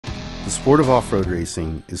The sport of off-road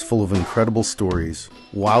racing is full of incredible stories,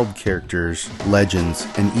 wild characters, legends,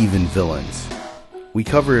 and even villains. We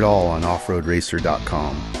cover it all on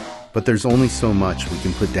offroadracer.com, but there's only so much we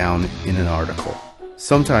can put down in an article.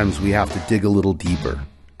 Sometimes we have to dig a little deeper,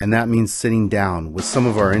 and that means sitting down with some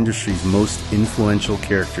of our industry's most influential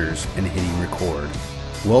characters and hitting record.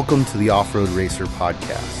 Welcome to the Off-Road Racer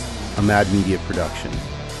Podcast, a Mad Media production,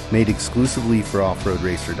 made exclusively for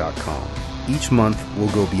offroadracer.com. Each month, we'll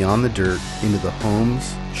go beyond the dirt into the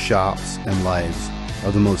homes, shops, and lives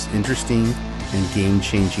of the most interesting and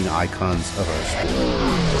game-changing icons of our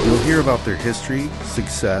sport. You'll hear about their history,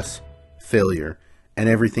 success, failure, and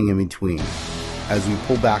everything in between as we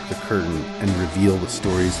pull back the curtain and reveal the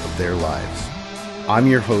stories of their lives. I'm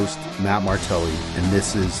your host, Matt Martelli, and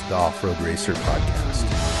this is the Off-Road Racer Podcast.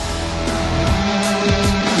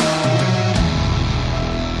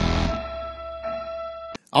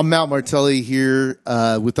 I'm Matt Martelli here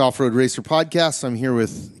with Off-Road Racer Podcast. I'm here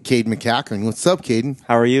with Cayden MacCachren. What's up, Cayden?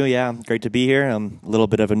 How are you? Yeah, great to be here. A little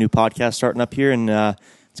bit of a new podcast starting up here, and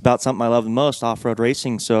it's about something I love the most, off-road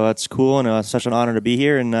racing. So it's cool, and it's such an honor to be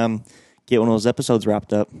here and get one of those episodes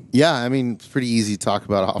wrapped up. Yeah, I mean, it's pretty easy to talk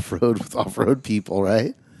about off-road with off-road people,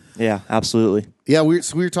 right? Yeah, absolutely. Yeah, we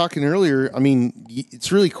were talking earlier. I mean,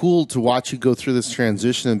 it's really cool to watch you go through this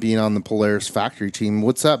transition of being on the Polaris factory team.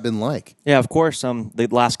 What's that been like? Yeah, of course. The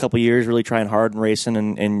last couple of years, really trying hard and racing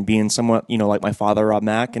and being somewhat, like my father, Rob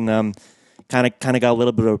Mack, and kind of got a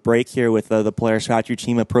little bit of a break here with the Polaris factory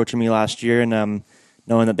team approaching me last year, and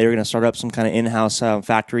knowing that they were going to start up some kind of in-house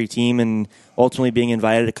factory team, and ultimately being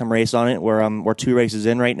invited to come race on it. We're 2 races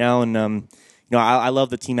in right now, and I love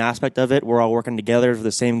the team aspect of it. We're all working together for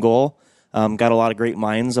the same goal. Got a lot of great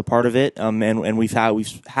minds a part of it, and we've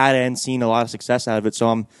had and seen a lot of success out of it. So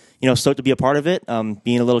I'm stoked to be a part of it.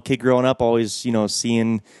 Being a little kid growing up, always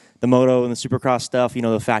seeing the moto and the supercross stuff,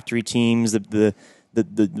 the factory teams, the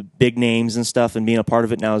big names and stuff, and being a part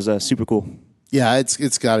of it now is super cool. Yeah,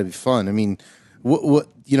 it's got to be fun. I mean, what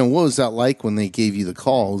was that like when they gave you the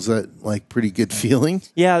call? Was that like pretty good feeling?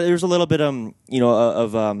 Yeah, there's a little bit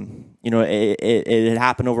it had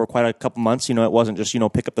happened over quite a couple months. It wasn't just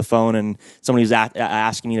pick up the phone and somebody was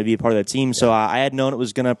asking me to be a part of the team. So I had known it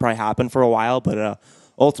was going to probably happen for a while, but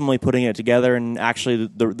ultimately putting it together, and actually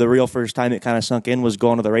the real first time it kind of sunk in was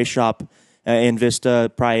going to the race shop in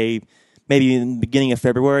Vista, probably maybe in the beginning of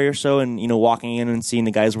February or so, and walking in and seeing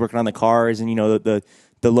the guys working on the cars, and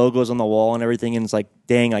the logos on the wall and everything, and it's like,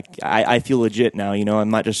 dang, I feel legit now. I'm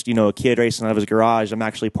not just a kid racing out of his garage. I'm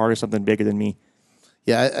actually part of something bigger than me.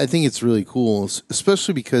 Yeah, I think it's really cool,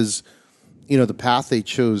 especially because the path they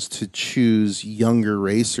chose to choose younger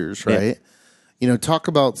racers, right? Yeah. Talk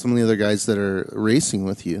about some of the other guys that are racing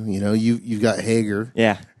with you. You've got Hager,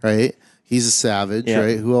 yeah, right? He's a savage, yeah.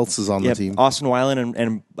 Right? Who else is on the team? Austin Weiland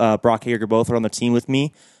and Brock Hager both are on the team with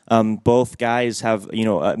me. Both guys have,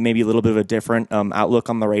 maybe a little bit of a different outlook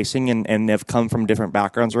on the racing and have come from different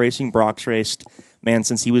backgrounds racing. Brock's raced,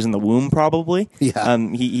 since he was in the womb, probably. Yeah.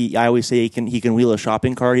 I always say he can wheel a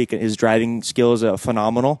shopping cart. His driving skills are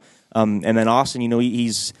phenomenal. And then Austin,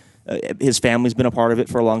 he's his family's been a part of it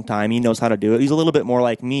for a long time. He knows how to do it. He's a little bit more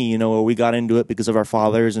like me, where we got into it because of our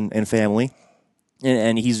fathers and family.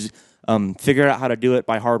 And he's figured out how to do it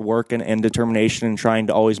by hard work and determination and trying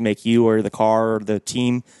to always make you or the car or the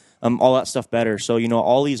team, all that stuff better. So,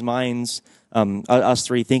 all these minds, us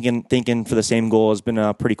three thinking for the same goal has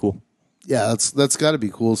been pretty cool. Yeah, that's got to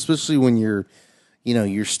be cool, especially when you're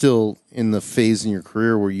still in the phase in your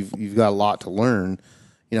career where you've got a lot to learn.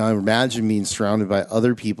 I imagine being surrounded by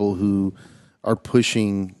other people who are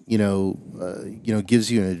pushing,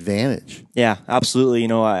 gives you an advantage. Yeah, absolutely.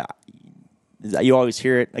 You always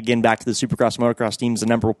hear it, again, back to the Supercross motocross teams, the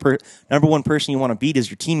number one person you want to beat is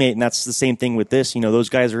your teammate, and that's the same thing with this. Those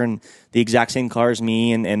guys are in the exact same car as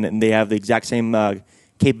me, and they have the exact same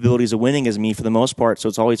capabilities of winning as me for the most part, so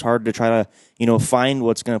it's always hard to try to, find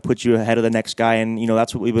what's going to put you ahead of the next guy, and,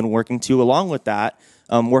 that's what we've been working to. Along with that,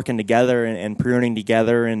 working together and pre-running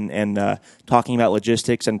together and talking about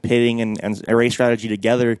logistics and pitting and a race strategy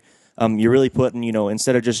together. You're really putting,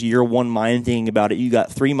 instead of just your one mind thinking about it, you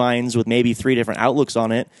got 3 minds with maybe 3 different outlooks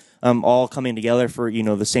on it, all coming together for,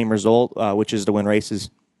 the same result, which is to win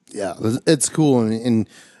races. Yeah, it's cool. And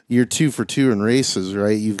you're 2 for 2 in races,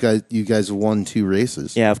 right? You guys have won 2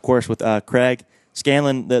 races. Yeah, of course, with Craig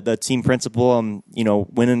Scanlon, the team principal,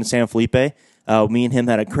 winning the San Felipe. Me and him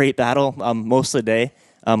had a great battle most of the day,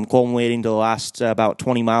 culminating to the last about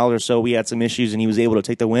 20 miles or so. We had some issues, and he was able to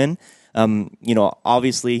take the win.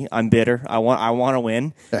 Obviously I'm bitter. I want to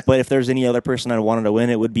win, but if there's any other person I wanted to win,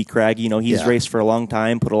 it would be Craig. He's raced for a long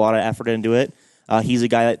time, put a lot of effort into it. He's a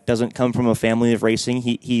guy that doesn't come from a family of racing.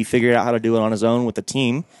 He figured out how to do it on his own with the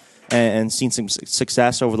team, and seen some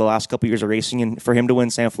success over the last couple of years of racing. And for him to win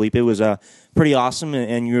San Felipe was pretty awesome,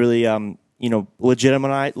 and really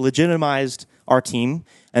legitimized our team.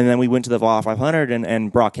 And then we went to the Baja 500,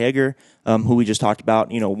 and Brock Hager, who we just talked about,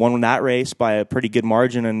 won that race by a pretty good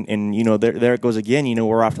margin. And there it goes again.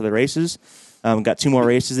 We're off to the races. Got 2 more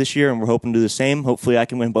races this year, and we're hoping to do the same. Hopefully I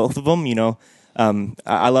can win both of them.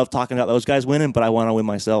 I love talking about those guys winning, but I want to win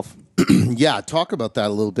myself. Yeah, talk about that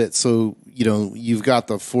a little bit. So, you've got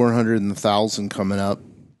the 400 and the 1,000 coming up.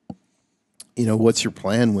 What's your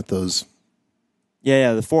plan with those?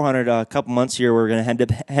 Yeah, the 400. A couple months here, we're going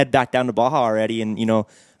to head back down to Baja already, and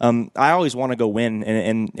I always want to go win,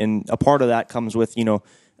 and a part of that comes with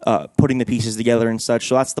putting the pieces together and such.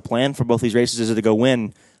 So that's the plan for both these races, is to go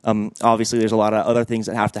win. Obviously, there's a lot of other things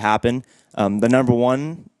that have to happen. The number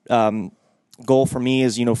one goal for me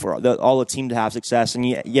is for all the team to have success. And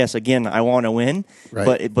yes, again, I want to win,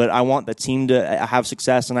 right, but I want the team to have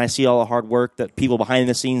success. And I see all the hard work that people behind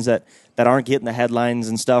the scenes that aren't getting the headlines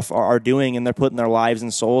and stuff are doing, and they're putting their lives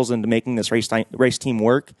and souls into making this race team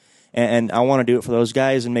work. And I want to do it for those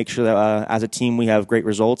guys and make sure that as a team we have great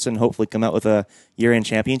results and hopefully come out with a year-end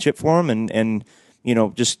championship for them. And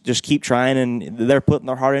just keep trying. And they're putting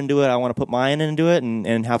their heart into it. I want to put mine into it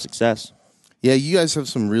and have success. Yeah, you guys have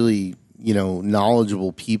some really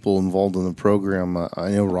knowledgeable people involved in the program.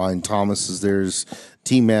 I know Ryan Thomas is there as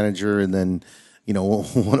team manager, and then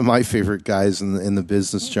one of my favorite guys in the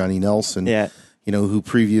business, Johnny Nelson. Yeah. Who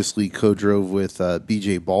previously co-drove with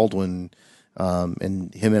BJ Baldwin,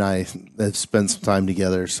 and him and I have spent some time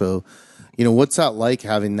together. So, what's that like,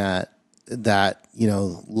 having that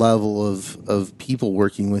level of people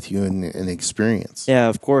working with you and experience? Yeah,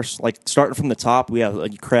 of course. Like, starting from the top, we have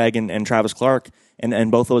Craig and Travis Clark.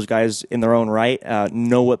 And both those guys in their own right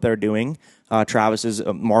know what they're doing. Travis is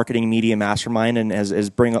a marketing media mastermind and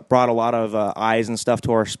has brought a lot of eyes and stuff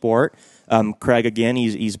to our sport. Craig, again,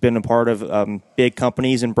 he's been a part of big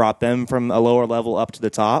companies and brought them from a lower level up to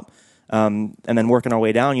the top. And then working our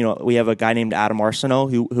way down, we have a guy named Adam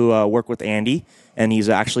Arsenault who worked with Andy, and he's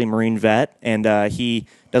actually a Marine vet, and he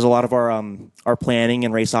does a lot of our planning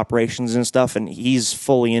and race operations and stuff, and he's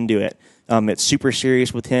fully into it. It's super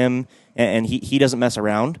serious with him, and he doesn't mess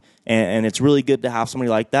around. And it's really good to have somebody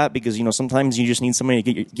like that, because sometimes you just need somebody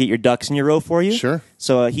to get your ducks in your row for you. Sure.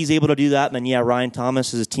 So he's able to do that. And then Ryan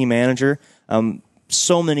Thomas is a team manager.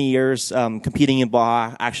 So many years competing in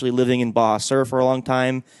Baja, actually living in Baja Sur for a long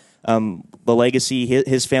time. The legacy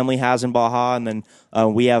his family has in Baja, and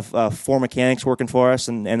then we have 4 mechanics working for us,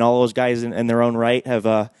 and all those guys in their own right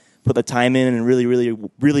have put the time in and really, really,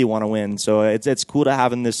 really want to win. So it's cool to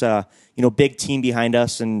having this big team behind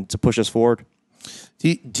us and to push us forward.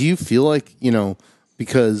 Do you feel like,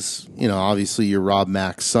 because, obviously you're Rob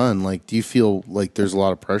Mack's son, like, do you feel like there's a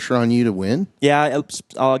lot of pressure on you to win? Yeah,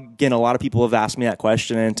 again, a lot of people have asked me that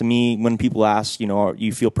question, and to me, when people ask,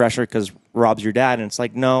 you feel pressure because Rob's your dad, and it's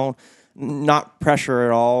like, no, not pressure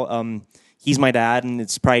at all. He's my dad, and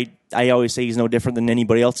it's probably, I always say he's no different than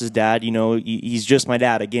anybody else's dad. He's just my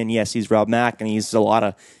dad. Again, yes, he's Rob Mack, and he's a lot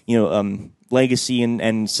of, legacy and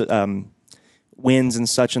wins and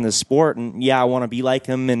such in the sport. And I want to be like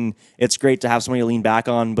him, and it's great to have somebody to lean back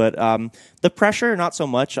on. But the pressure, not so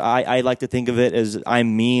much. I like to think of it as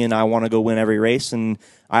I'm me, and I want to go win every race. And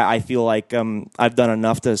I feel like I've done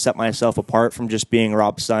enough to set myself apart from just being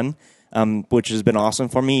Rob's son. Which has been awesome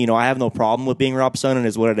for me. I have no problem with being Rob's son, and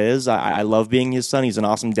is what it is. I love being his son. He's an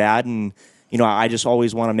awesome dad, and I just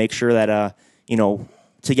always want to make sure that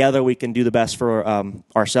together we can do the best for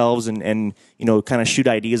ourselves, and kind of shoot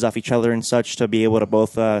ideas off each other and such to be able to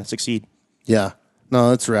both succeed. Yeah, no,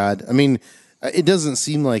 that's rad. I mean, it doesn't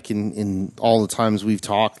seem like in all the times we've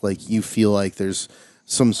talked, like you feel like there's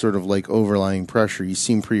some sort of like overlying pressure. You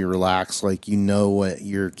seem pretty relaxed, like what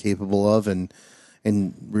you're capable of, and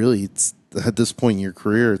really, it's at this point in your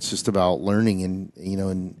career, it's just about learning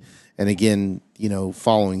and again,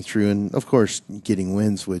 following through, and of course, getting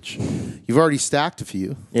wins, which you've already stacked a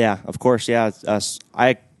few. Yeah, of course. Yeah,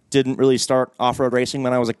 I didn't really start off-road racing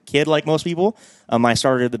when I was a kid, like most people. I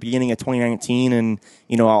started at the beginning of 2019, and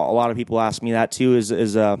a lot of people ask me that too. Is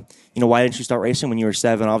why didn't you start racing when you were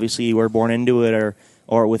 7? Obviously, you were born into it,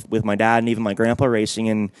 or with my dad and even my grandpa racing,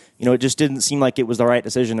 and it just didn't seem like it was the right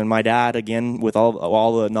decision. And my dad, again, with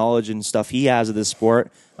all the knowledge and stuff he has of this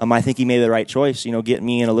sport, I think he made the right choice. Getting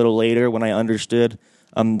me in a little later when I understood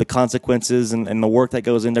the consequences and the work that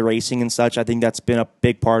goes into racing and such. I think that's been a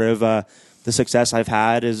big part of the success I've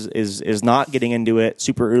had is not getting into it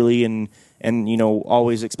super early and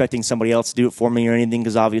always expecting somebody else to do it for me or anything,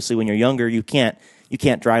 because obviously when you're younger you can't you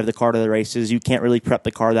can't drive the car to the races. You can't really prep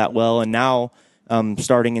the car that well. And now,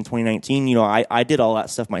 starting in 2019, I did all that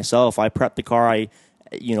stuff myself. I prepped the car.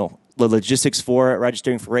 The logistics for it,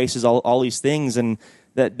 registering for races, all these things. And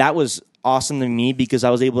that was awesome to me because I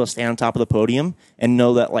was able to stand on top of the podium and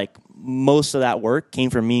know that like most of that work came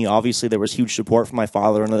from me. Obviously, there was huge support from my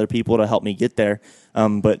father and other people to help me get there.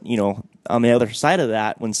 But on the other side of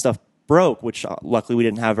that, when stuff broke, which luckily we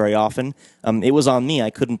didn't have very often, it was on me. I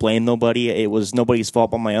couldn't blame nobody. It was nobody's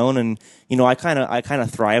fault but my own. And I kind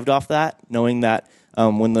of thrived off that, knowing that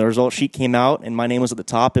when the result sheet came out and my name was at the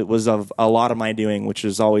top, it was of a lot of my doing, which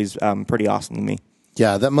is always pretty awesome to me.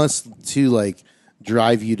 Yeah, that must too like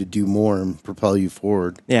drive you to do more and propel you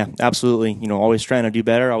forward. Yeah, absolutely. Always trying to do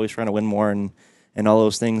better, always trying to win more, and all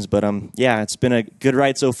those things. But yeah, it's been a good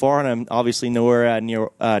ride so far, and I'm obviously nowhere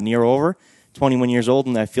near over. 21 years old,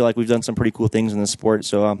 and I feel like we've done some pretty cool things in this sport.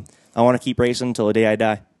 So I want to keep racing until the day I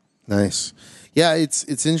die. Nice. Yeah, it's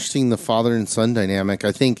interesting, the father and son dynamic.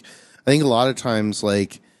 I think a lot of times,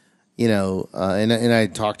 like, and I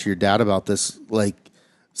talked to your dad about this. Like,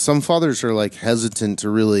 some fathers are like hesitant to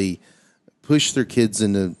really push their kids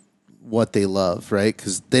into what they love, right?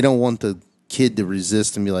 Because they don't want the kid to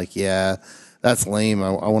resist and be like, "Yeah, that's lame. I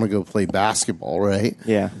want to go play basketball," right?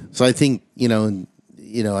 Yeah. So I think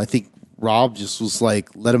I think Rob just was like,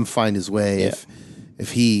 let him find his way. Yeah.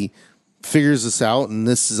 If he figures this out and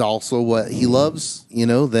this is also what he loves,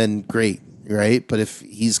 then great, right? But if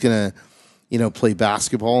he's gonna, play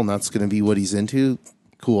basketball and that's gonna be what he's into,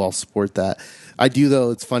 cool, I'll support that. I do,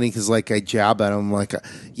 though. It's funny because like I jab at him like,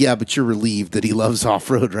 yeah, but you're relieved that he loves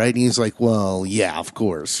off-road, right? And he's like, well, yeah, of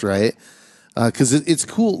course, right? Because it's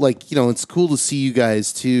cool, like, it's cool to see you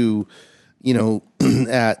guys too,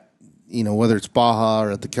 at whether it's Baja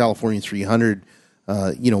or at the California 300,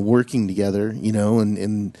 working together,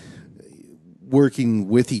 and working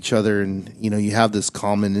with each other, and you have this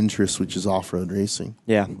common interest, which is off-road racing.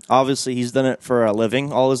 Yeah, obviously he's done it for a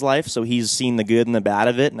living all his life, so he's seen the good and the bad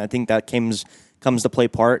of it, and I think that comes to play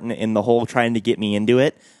part in the whole trying to get me into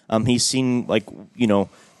it. He's seen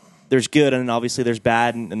there's good and obviously there's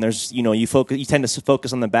bad, and there's you tend to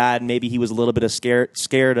focus on the bad. Maybe he was a little bit of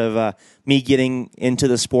scared of me getting into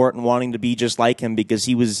the sport and wanting to be just like him, because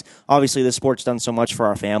he was obviously the sport's done so much for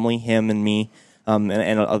our family, him and me. And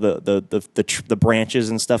the branches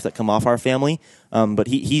and stuff that come off our family, but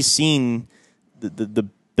he's seen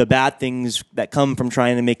the bad things that come from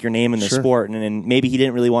trying to make your name in the sport, and maybe he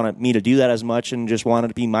didn't really want me to do that as much, and just wanted it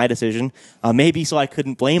to be my decision. Maybe so I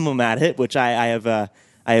couldn't blame him at it, which I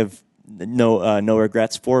have no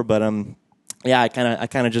regrets for. But yeah, I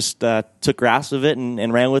kind of just took grasp of it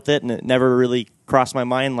and ran with it, and it never really crossed my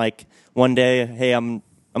mind like one day, hey, I'm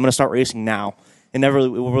going to start racing now. It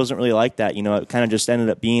wasn't really like that. It kind of just ended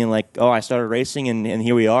up being like, oh, I started racing and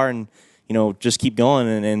here we are, and just keep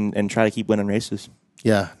going and try to keep winning races.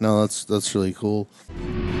 Yeah, no, that's really cool.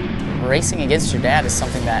 Racing against your dad is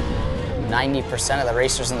something that 90% of the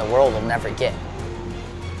racers in the world will never get.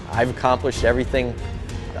 I've accomplished everything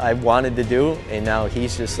I wanted to do, and now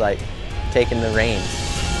he's just like taking the reins.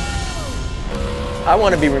 I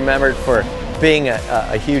want to be remembered for being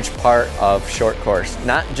a huge part of short course,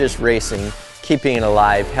 not just racing, keeping it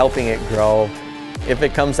alive, helping it grow. If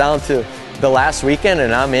it comes down to the last weekend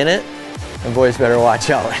and I'm in it, the boys better watch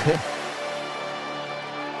out.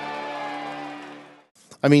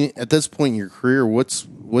 I mean, at this point in your career, what's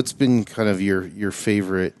been kind of your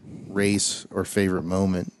favorite race or favorite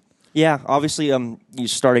moment? Yeah, obviously, you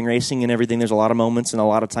starting racing and everything, there's a lot of moments, and a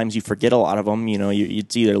lot of times you forget a lot of them.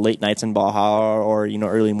 It's either late nights in Baja or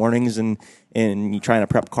early mornings, and you're trying to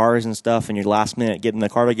prep cars and stuff, and you're last minute getting the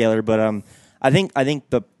car together. But I think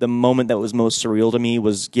the moment that was most surreal to me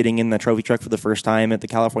was getting in the trophy truck for the first time at the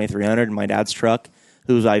California 300 in my dad's truck,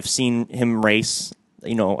 who I've seen him race,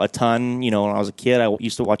 a ton. When I was a kid, I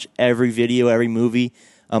used to watch every video, every movie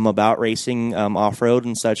about racing off-road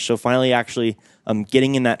and such. So finally actually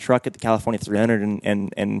getting in that truck at the California 300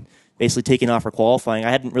 and basically taking off for qualifying.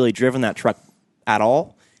 I hadn't really driven that truck at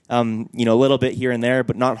all. A little bit here and there,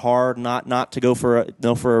 but not hard, not to go for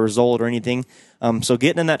a result or anything. So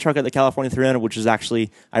getting in that truck at the California 300, which is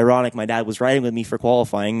actually ironic, my dad was riding with me for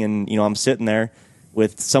qualifying, and I'm sitting there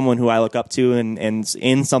with someone who I look up to, and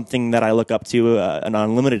in something that I look up to, an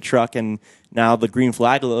unlimited truck, and now the green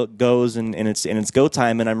flag goes, and it's go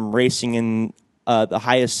time, and I'm racing in the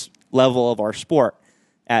highest level of our sport.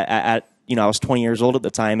 At I was 20 years old at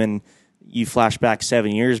the time, and you flash back 7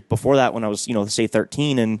 years before that when I was say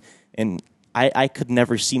 13, and I could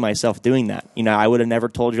never see myself doing that. I would have never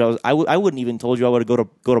told you I wouldn't even told you I would go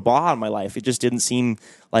to Baja in my life. It just didn't seem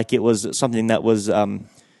like it was something that was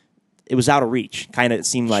it was out of reach. Kind of, it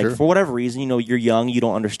seemed like for whatever reason, you're young, you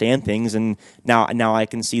don't understand things, and now I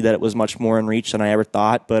can see that it was much more in reach than I ever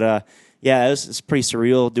thought. But it's pretty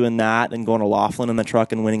surreal doing that and going to Laughlin in the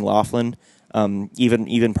truck and winning Laughlin.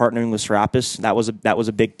 Even partnering with Serapis, that was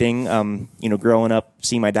a big thing. Growing up,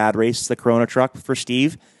 seeing my dad race the Corona truck for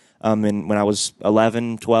Steve, and when I was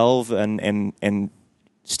 11, 12, and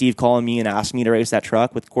Steve calling me and asking me to race that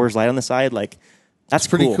truck with Coors Light on the side, like that's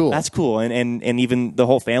pretty cool. That's cool, and even the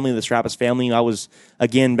whole family, the Serapis family. I was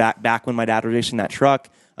again back when my dad was racing that truck.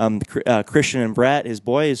 Christian and Brett, his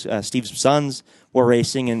boys, Steve's sons, were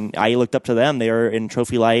racing, and I looked up to them. They were in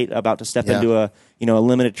Trophy Light, about to step into a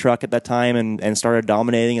limited truck at that time, and started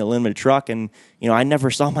dominating a limited truck. And I never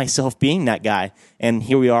saw myself being that guy, and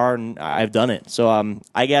here we are, and I've done it. So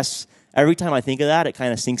I guess every time I think of that, it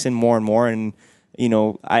kind of sinks in more and more. And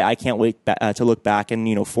I can't wait to look back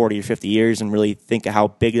in 40 or 50 years and really think of how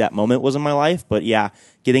big that moment was in my life. But yeah,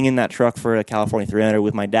 getting in that truck for a California 300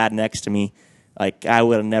 with my dad next to me. Like, I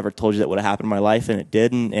would have never told you that would have happened in my life, and it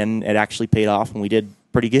did, and it actually paid off, and we did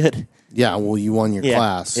pretty good. Yeah, well, you won your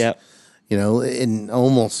class. Yeah. And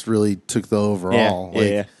almost really took the overall.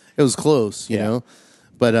 It was close, you know.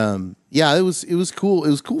 But it was cool. It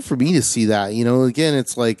was cool for me to see that. Again,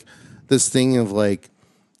 it's like this thing of like,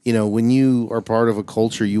 when you are part of a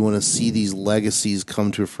culture, you want to see these legacies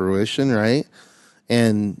come to fruition, right?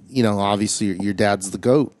 And obviously your dad's the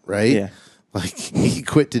GOAT, right? Yeah. Like, he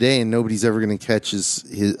quit today, and nobody's ever going to catch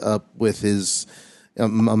his up with his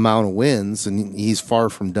amount of wins, and he's far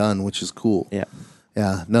from done, which is cool. Yeah,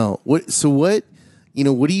 yeah. No, what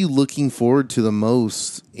are you looking forward to the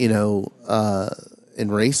most? In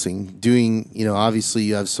racing, doing. Obviously,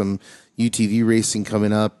 you have some UTV racing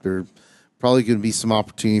coming up. There's probably going to be some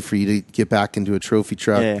opportunity for you to get back into a trophy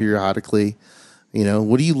truck periodically.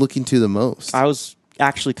 What are you looking to the most? I was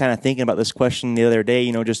actually kind of thinking about this question the other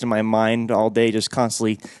day, just in my mind all day, just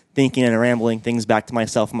constantly thinking and rambling things back to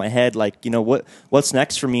myself in my head, like, what's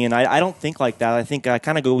next for me? And I don't think like that. I think I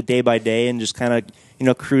kind of go day by day and just kind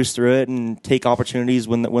of, cruise through it and take opportunities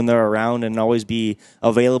when they're around and always be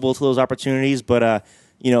available to those opportunities. But,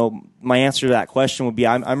 my answer to that question would be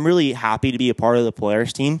I'm really happy to be a part of the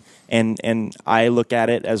Polaris team, and I look at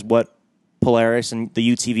it as what Polaris and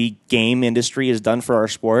the UTV game industry has done for our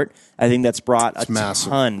sport. I think that's brought a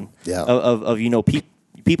ton of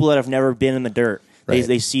people that have never been in the dirt. Right.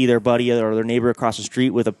 They see their buddy or their neighbor across the street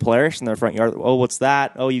with a Polaris in their front yard. Oh, what's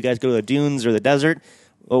that? Oh, you guys go to the dunes or the desert?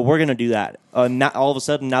 Well, we're going to do that. Not all of a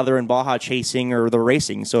sudden, now they're in Baja chasing or they're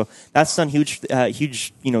racing. So that's done huge.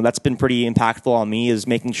 That's been pretty impactful on me, is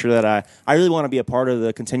making sure that I really want to be a part of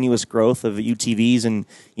the continuous growth of UTVs and,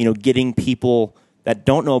 getting people that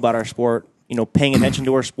don't know about our sport, paying attention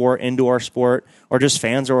to our sport, into our sport, or just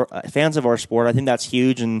fans of our sport. I think that's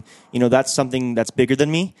huge, and that's something that's bigger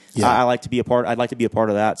than me. Yeah. I'd like to be a part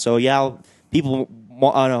of that. So yeah, people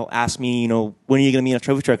ask me, when are you going to be in a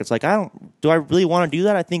trophy truck? It's like, do I really want to do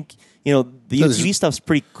that? I think the UTV stuff's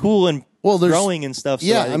pretty cool and growing and stuff. So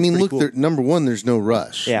yeah, look, cool. Number one, there's no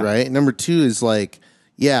rush, right? Number two is like,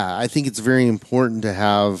 I think it's very important to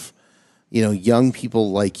have young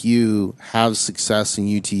people like you have success in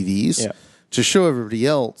UTVs. To show everybody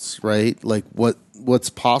else, right, like what's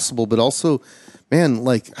possible, but also, man,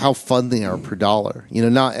 like how fun they are per dollar.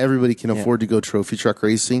 Not everybody can afford to go trophy truck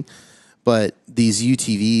racing, but these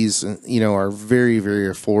UTVs, are very,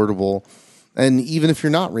 very affordable. And even if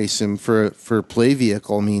you're not racing for a play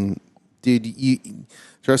vehicle, dude,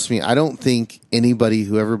 trust me, I don't think anybody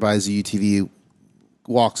who ever buys a UTV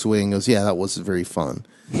walks away and goes, yeah, that wasn't very fun.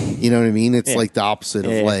 You know what I mean? It's like the opposite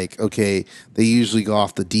of like, okay, they usually go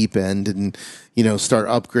off the deep end and, start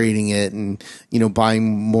upgrading it and,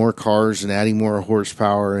 buying more cars and adding more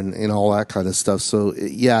horsepower and all that kind of stuff. So,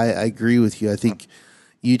 I agree with you. I think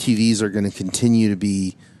UTVs are going to continue to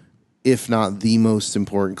be, if not the most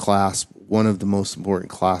important class, one of the most important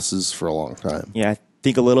classes for a long time. Yeah, I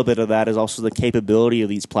think a little bit of that is also the capability of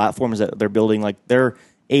these platforms that they're building. Like, they're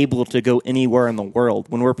able to go anywhere in the world.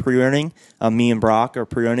 When we're pre-running, me and Brock are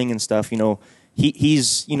pre-running and stuff,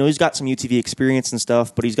 he's got some UTV experience and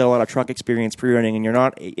stuff, but he's got a lot of truck experience pre-running, and you're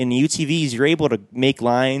not in UTVs, you're able to make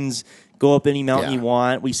lines, go up any mountain you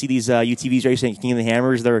want. We see these UTVs racing at King of the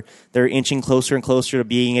Hammers. They're inching closer and closer to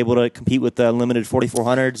being able to compete with the limited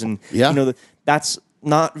 4400s, and that's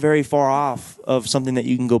not very far off of something that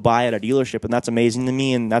you can go buy at a dealership, and that's amazing to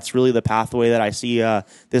me, and that's really the pathway that I see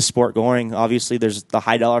this sport going. Obviously, there's the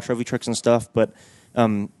high-dollar trophy trucks and stuff, but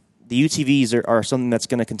the UTVs are something that's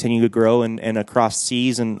going to continue to grow and across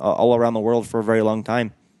seas and all around the world for a very long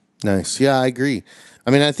time. Nice. Yeah, I agree.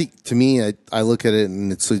 I think, to me, I look at it,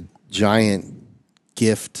 and it's a giant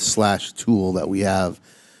gift / tool that we have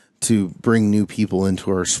to bring new people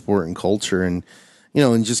into our sport and culture, and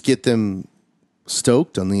and just get them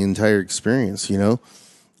stoked on the entire experience. No,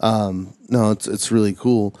 it's really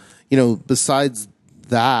cool. Besides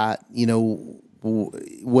that,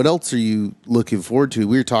 what else are you looking forward to?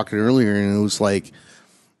 We were talking earlier, and it was like,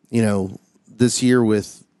 this year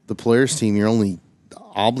with the Polaris team, you're only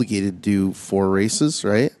obligated to do 4 races,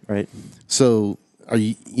 right? Right. So are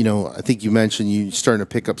you, I think you mentioned you starting to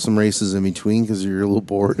pick up some races in between because you're a little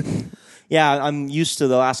bored. Yeah, I'm used to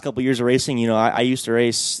the last couple of years of racing. I used to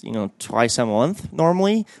race, twice a month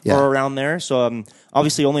normally, or around there. So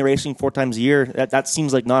obviously only racing 4 times a year, that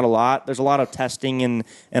seems like not a lot. There's a lot of testing and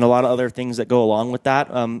a lot of other things that go along with that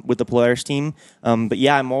with the Polaris team. But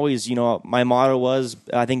yeah, I'm always, my motto was,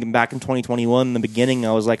 I think back in 2021, in the beginning,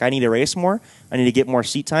 I was like, I need to race more. I need to get more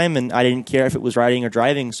seat time, and I didn't care if it was riding or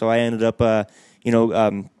driving. So I ended up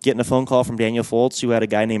getting a phone call from Daniel Foltz, who had a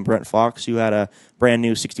guy named Brent Fox, who had a brand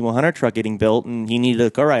new 6100 truck getting built, and he needed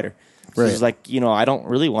a co-rider. So he's like, I don't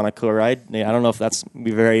really want to co-ride. I don't know if that's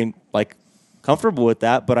be very comfortable with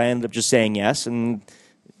that, but I ended up just saying yes, and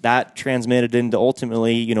that transmitted into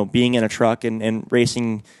ultimately, being in a truck and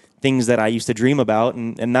racing things that I used to dream about,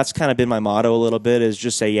 and that's kind of been my motto a little bit, is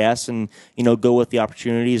just say yes and go with the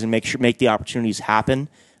opportunities and make the opportunities happen.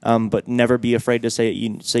 But never be afraid to say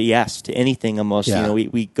yes to anything. Almost,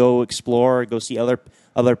 we go explore, go see other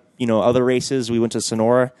races. We went to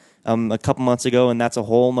Sonora a couple months ago, and that's a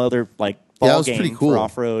whole other ball game pretty cool. For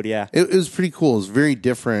off road. Yeah, it was pretty cool. It was very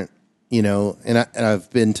different, And I've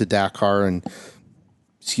been to Dakar and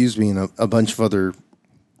a bunch of other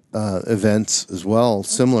events as well,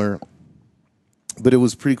 similar. But it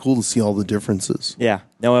was pretty cool to see all the differences. Yeah.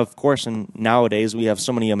 Now, of course, and nowadays we have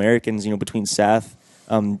so many Americans. Between Seth,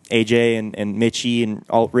 AJ and Mitchie and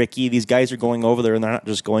Ricky, these guys are going over there, and they're not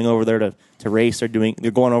just going over there to race. They're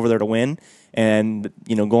going over there to win. And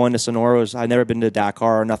going to Sonora, I've never been to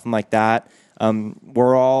Dakar or nothing like that.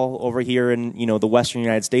 We're all over here in the Western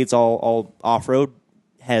United States, all off road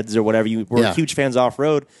heads or whatever. We're huge fans of off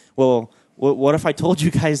road. Well, what if I told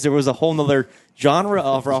you guys there was a whole other genre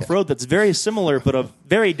of off road that's very similar but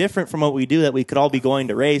very different from what we do, that we could all be going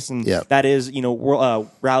to race, and that is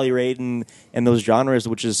rally raid and those genres,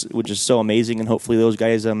 which is so amazing. And hopefully those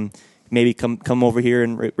guys maybe come over here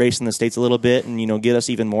and race in the States a little bit and get us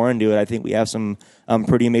even more into it. I think we have some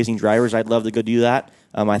pretty amazing drivers. I'd love to go do that.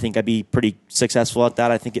 I think I'd be pretty successful at that.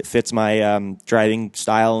 I think it fits my driving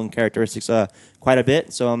style and characteristics quite a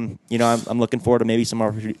bit. So I'm looking forward to maybe some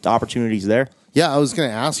opportunities there. Yeah, I was going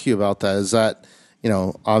to ask you about that. Is that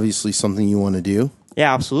obviously something you want to do?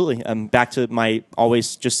 Yeah, absolutely. Back to my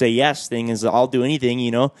always just say yes thing, is I'll do anything,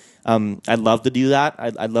 I'd love to do that.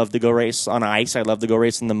 I'd love to go race on ice. I'd love to go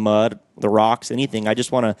race in the mud, the rocks, anything. I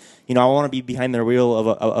just want to, I want to be behind the wheel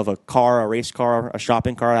of a car, a race car, a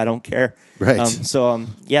shopping car. I don't care. Right. That's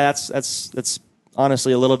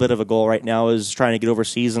honestly a little bit of a goal right now, is trying to get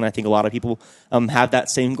overseas. And I think a lot of people have that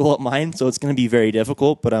same goal at mine. So it's going to be very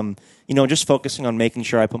difficult, but just focusing on making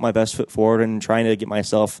sure I put my best foot forward and trying to get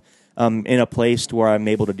myself in a place to where I'm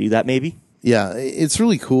able to do that maybe. Yeah, it's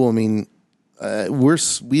really cool. I mean,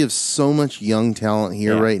 we have so much young talent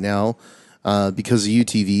here right now because of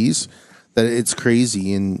UTVs that it's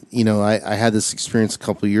crazy. And, I had this experience a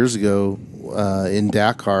couple of years ago in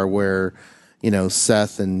Dakar where,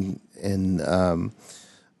 Seth and a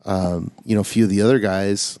few of the other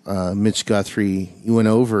guys, Mitch Guthrie, you went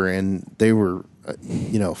over and they were,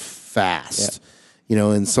 fast.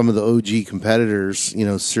 Yeah. And some of the OG competitors,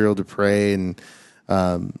 Cyril Dupre and,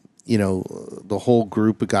 the whole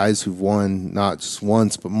group of guys who've won not just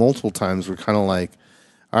once but multiple times were kind of like,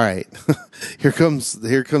 all right, here comes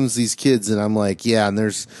these kids, and I'm like, yeah, and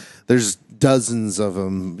there's dozens of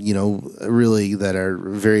them, really that are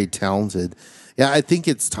very talented. Yeah, I think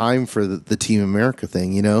it's time for the Team America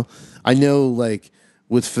thing. I know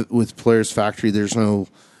with Polaris Factory, there's no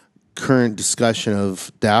current discussion of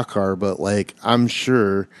Dakar, but I'm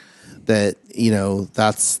sure that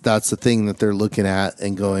that's the thing that they're looking at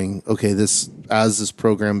and going, okay, as this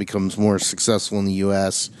program becomes more successful in the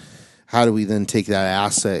U.S., how do we then take that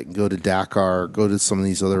asset and go to Dakar, go to some of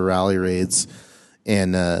these other rally raids,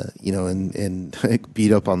 and and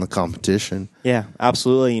beat up on the competition? Yeah,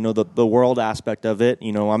 absolutely. The world aspect of it.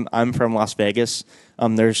 I'm from Las Vegas.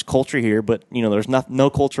 There's culture here, but there's no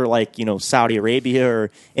culture like Saudi Arabia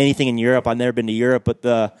or anything in Europe. I've never been to Europe, but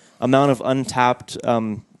the amount of untapped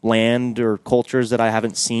land or cultures that I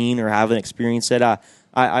haven't seen or haven't experienced it,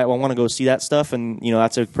 I want to go see that stuff, and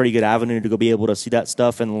that's a pretty good avenue to go be able to see that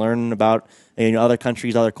stuff and learn about other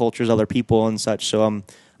countries, other cultures, other people, and such. So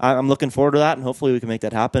I'm looking forward to that, and hopefully we can make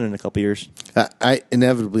that happen in a couple years. I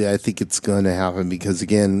think it's going to happen because,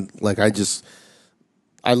 again, like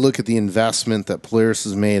I look at the investment that Polaris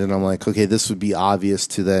has made, and I'm like, okay, this would be obvious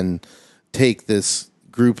to then take this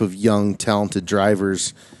group of young, talented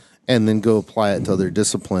drivers and then go apply it to other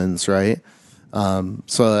disciplines, right?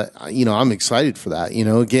 So, I'm excited for that.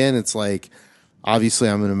 Again, it's like, obviously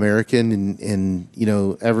I'm an American,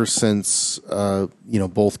 and ever since,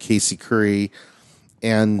 both Casey Curry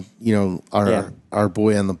and, our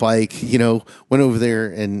boy on the bike, went over there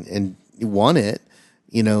and won it,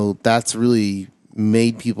 that's really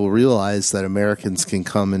made people realize that Americans can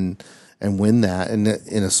come and win that. And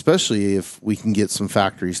especially if we can get some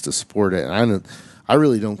factories to support it. And I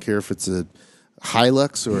really don't care if it's a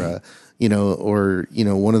Hilux or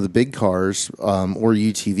one of the big cars, or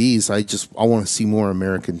UTVs. I want to see more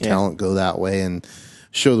American talent go that way and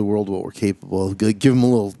show the world what we're capable of. Give them a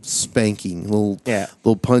little spanking,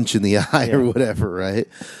 little punch in the eye or whatever, right?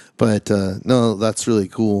 But no, that's really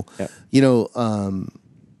cool. Yeah.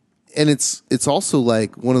 And it's also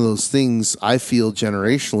like one of those things I feel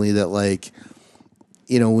generationally that, like,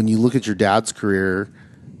 when you look at your dad's career,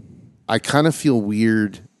 I kind of feel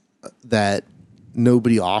weird that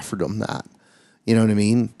nobody offered him that. You know what I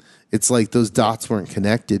mean? It's like those dots weren't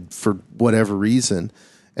connected for whatever reason.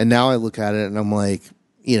 And now I look at it and I'm like,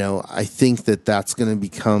 I think that that's going to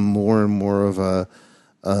become more and more of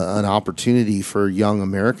an opportunity for young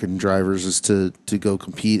American drivers is to go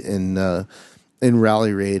compete in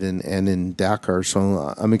Rally Raid and in Dakar.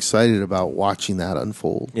 So I'm excited about watching that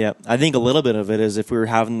unfold. Yeah, I think a little bit of it is if we were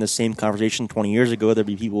having the same conversation 20 years ago, there'd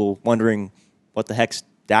be people wondering what the heck's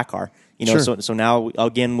Dakar. So now,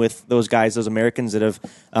 again, with those guys, those Americans that have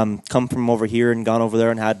come from over here and gone over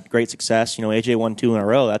there and had great success, AJ won 2 in a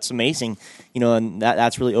row. That's amazing, and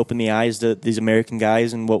that's really opened the eyes to these American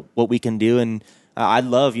guys and what we can do. And I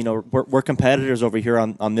love, we're competitors over here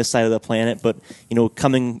on this side of the planet, but,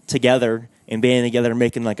 coming together and banding together and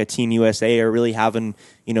making like a Team USA or really having,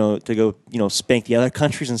 to go, spank the other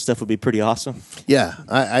countries and stuff would be pretty awesome. Yeah,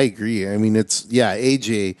 I agree. I mean,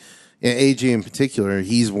 AJ in particular,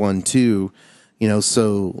 he's won 2,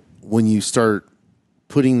 so when you start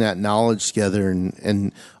putting that knowledge together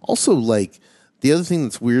and also, like, the other thing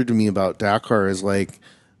that's weird to me about Dakar is, like,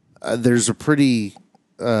 there's a pretty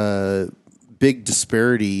big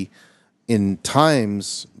disparity in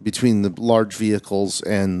times between the large vehicles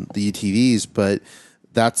and the UTVs, but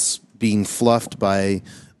that's being fluffed by,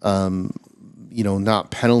 not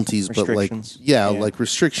penalties, but like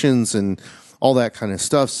restrictions and all that kind of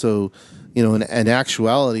stuff. So, in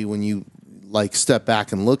actuality, when you like step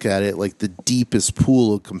back and look at it, like the deepest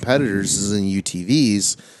pool of competitors is in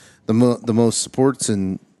UTVs. The most support's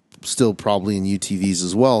in still probably in UTVs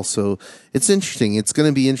as well. So it's interesting. It's going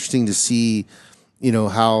to be interesting to see,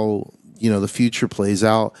 how the future plays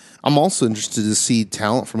out. I'm also interested to see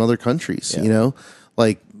talent from other countries. You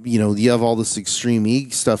have all this extreme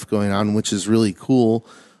E stuff going on, which is really cool.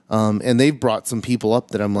 And they've brought some people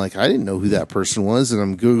up that I'm like, I didn't know who that person was, and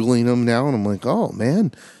I'm Googling them now, and I'm like, oh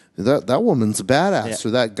man, that woman's a badass,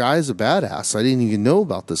 or that guy's a badass. I didn't even know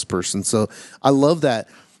about this person. So I love that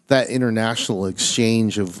international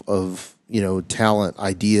exchange of talent,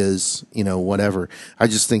 ideas, whatever. I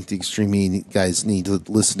just think the Extreme E guys need to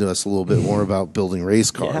listen to us a little bit more about building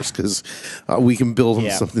race cars, because we can build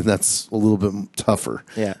them something that's a little bit tougher.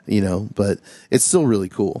 But it's still really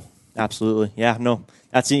cool. Absolutely. Yeah, no.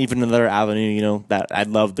 That's even another avenue, that I'd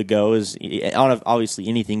love to go is obviously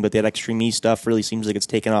anything, but that Extreme E stuff really seems like it's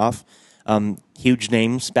taken off. Huge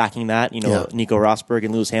names backing that, Nico Rosberg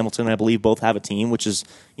and Lewis Hamilton, I believe, both have a team, which is,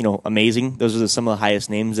 amazing. Those are some of the highest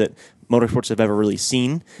names that motorsports have ever really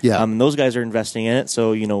seen. Yeah. And those guys are investing in it.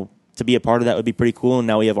 So, to be a part of that would be pretty cool. And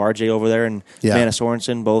now we have RJ over there and Amanda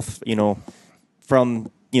Sorensen, both,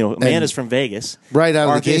 from, Amanda's from Vegas. Right out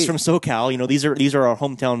of the gate. RJ's from SoCal. These are our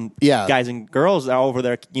hometown guys and girls that are over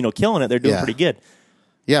there, killing it. They're doing pretty good.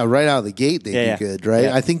 Yeah, right out of the gate they do good, right?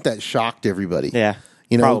 Yeah. I think that shocked everybody. Yeah,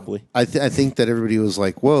 probably. I think that everybody was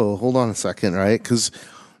like, whoa, hold on a second, right? Because,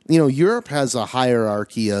 Europe has a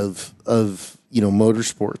hierarchy of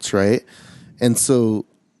motorsports, right? And so,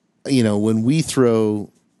 when we throw,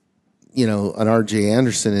 an RJ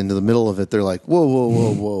Anderson into the middle of it, they're like,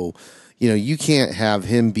 whoa. You can't have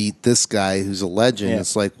him beat this guy who's a legend. Yeah.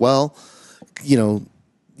 It's like, well,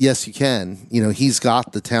 yes, you can. He's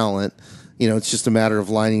got the talent. It's just a matter of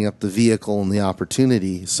lining up the vehicle and the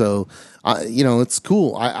opportunity. So, it's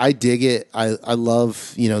cool. I dig it. I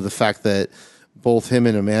love, the fact that both him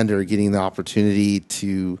and Amanda are getting the opportunity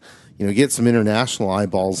to, get some international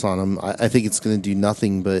eyeballs on them. I think it's going to do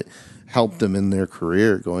nothing but help them in their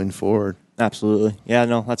career going forward. Absolutely. Yeah,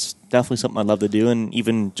 no, that's definitely something I'd love to do, and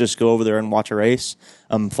even just go over there and watch a race.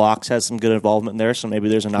 Fox has some good involvement there, so maybe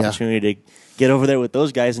there's an opportunity to get over there with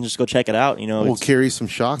those guys and just go check it out. We'll carry some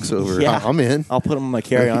shocks over. Yeah, I'm in. I'll put them in my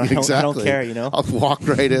carry-on. Exactly. I don't care, I'll walk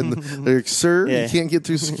right in. They're like, sir, you can't get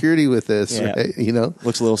through security with this. Yeah. Right?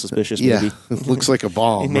 Looks a little suspicious, maybe. Yeah, it looks like a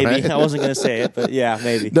bomb. Maybe. Right? I wasn't going to say it, but yeah,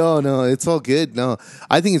 maybe. No, it's all good. No,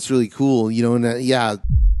 I think it's really cool, and yeah.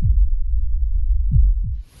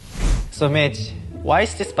 So Mitch, why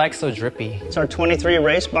is this bike so drippy? It's our 23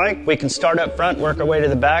 race bike. We can start up front, work our way to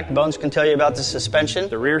the back. Bones can tell you about the suspension.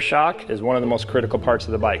 The rear shock is one of the most critical parts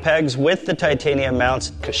of the bike. Pegs with the titanium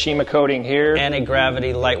mounts. Kashima coating here.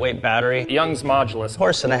 Anti-gravity lightweight battery. Young's modulus.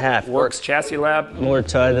 Horse and a half. Works Chassis Lab. More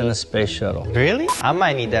tie than a space shuttle. Really? I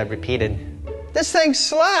might need that repeated. This thing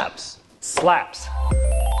slaps. Slaps.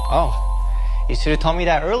 Oh, you should have told me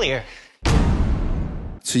that earlier.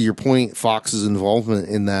 To your point, Fox's involvement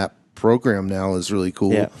in that program now is really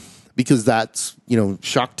cool because that's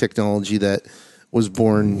shock technology that was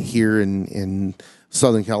born here in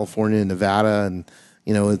Southern California and Nevada, and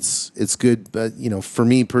it's good. But for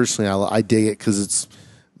me personally, I dig it because it's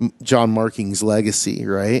John Marking's legacy,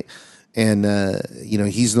 right? And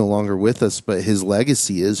he's no longer with us, but his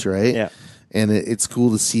legacy is, right. Yeah. And it's cool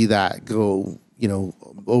to see that go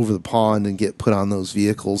over the pond and get put on those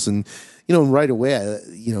vehicles. And right away,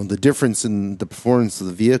 the difference in the performance of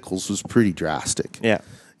the vehicles was pretty drastic. Yeah.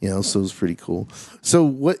 So it was pretty cool. So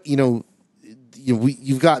what,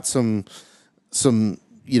 you've got some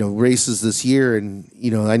races this year, and,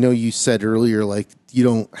 I know you said earlier, like, you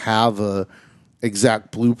don't have a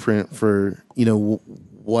exact blueprint for,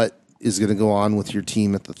 what is going to go on with your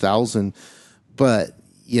team at the 1,000, but,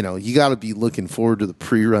 you got to be looking forward to the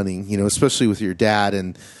pre-running, especially with your dad,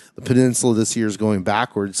 and the Peninsula this year is going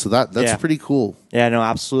backwards, so that's pretty cool. Yeah, no,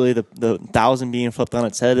 absolutely. The 1,000 being flipped on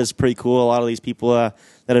its head is pretty cool. A lot of these people that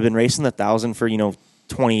have been racing the 1,000 for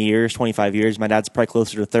 20 years, 25 years. My dad's probably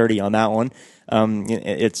closer to 30 on that one.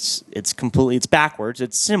 It's backwards.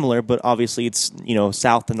 It's similar, but obviously it's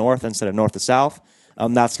south to north instead of north to south.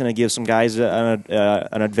 That's going to give some guys an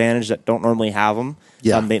advantage that don't normally have them.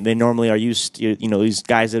 Yeah. They normally are used to these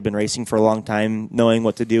guys that have been racing for a long time, knowing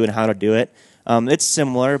what to do and how to do it. It's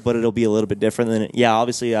similar, but it'll be a little bit different than it. Yeah,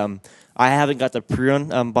 obviously, I haven't got the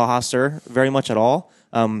pre-run Baja Sur very much at all.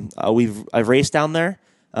 I've raced down there,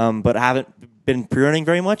 but I haven't been pre-running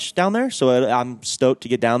very much down there. So I'm stoked to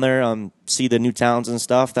get down there, see the new towns and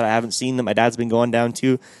stuff that I haven't seen that my dad's been going down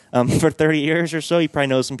to for 30 years or so. He probably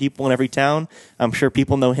knows some people in every town. I'm sure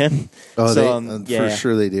people know him. Oh, so, for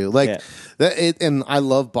sure they do. And I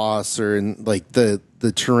love Baja Sur, and like the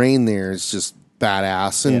terrain there is just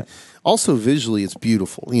badass, and also visually it's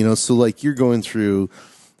beautiful. So like you're going through,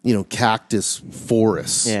 cactus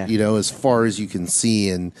forests, as far as you can see,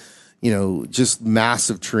 and just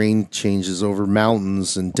massive terrain changes over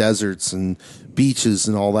mountains and deserts and beaches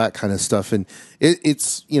and all that kind of stuff. And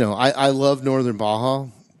it's I love Northern Baja.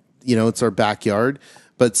 It's our backyard,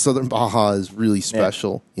 but Southern Baja is really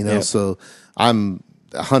special. So I'm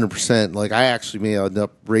 100%. Like, I actually may end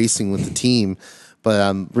up racing with the team,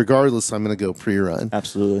 but regardless, I'm going to go pre-run.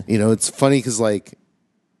 Absolutely. It's funny because like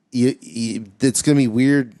it's going to be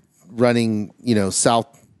weird running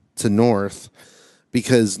south to north,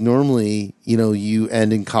 because normally you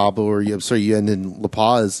end in Cabo, or you end in La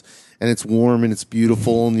Paz, and it's warm and it's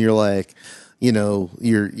beautiful, and you're like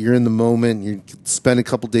you're in the moment. You spend a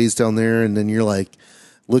couple days down there, and then you're like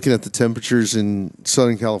looking at the temperatures in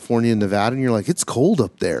Southern California and Nevada, and you're like, it's cold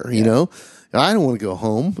up there. I don't want to go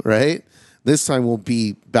home, right? This time we'll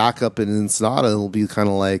be back up in Ensenada, and it'll be kind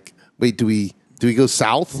of like, wait, do we go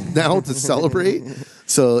south now to celebrate?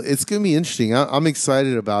 So it's going to be interesting. I'm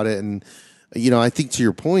excited about it. And, I think to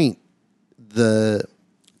your point, the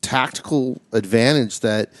tactical advantage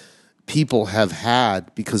that people have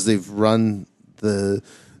had because they've run the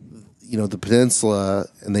Peninsula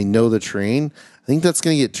and they know the terrain, I think that's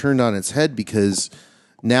going to get turned on its head, because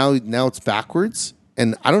now it's backwards.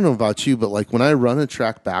 And I don't know about you, but like when I run a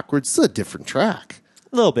track backwards, it's a different track.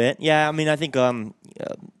 A little bit, yeah. I mean, I think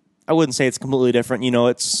I wouldn't say it's completely different.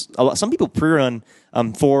 It's some people pre-run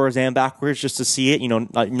forwards and backwards just to see it.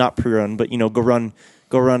 Not pre-run, but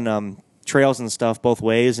go run trails and stuff both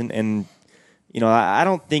ways. And I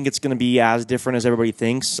don't think it's going to be as different as everybody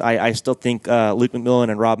thinks. I still think Luke McMillan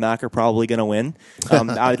and Rob Mack are probably going to win.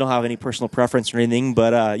 I don't have any personal preference or anything,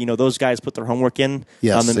 but those guys put their homework in.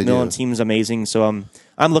 Yes, the McMillan team is amazing, so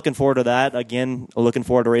I'm looking forward to that. Again, looking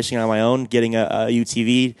forward to racing on my own, getting a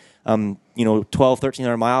UTV.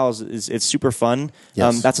 1,200-1,300 miles it's super fun.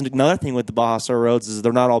 Yes. That's another thing with the Baja Sur roads, is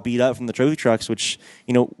they're not all beat up from the trophy trucks, which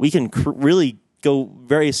we can really go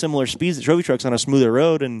very similar speeds to trophy trucks on a smoother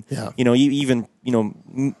road, and even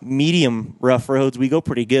medium rough roads, we go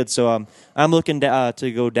pretty good. So I'm looking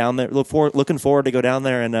to go down there. Looking forward to go down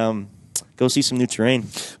there and go see some new terrain.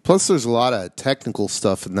 Plus, there's a lot of technical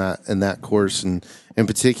stuff in that course, and in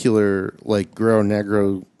particular, like Guerrero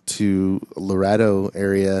Negro to Loreto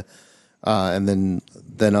area, and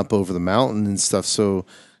then up over the mountain and stuff. So,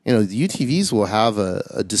 the UTVs will have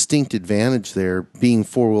a distinct advantage there, being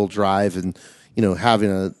four-wheel drive and, having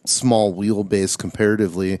a small wheelbase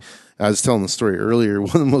comparatively. I was telling the story earlier.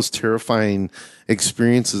 One of the most terrifying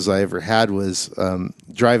experiences I ever had was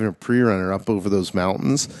driving a pre-runner up over those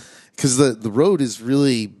mountains, because the road is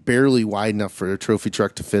really barely wide enough for a trophy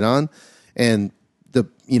truck to fit on, and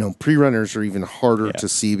the pre-runners are even harder to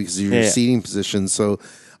see because of your seating position. So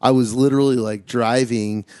I was literally like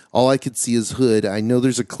driving, all I could see is hood. I know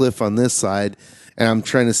there's a cliff on this side, and I'm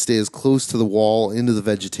trying to stay as close to the wall into the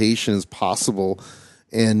vegetation as possible.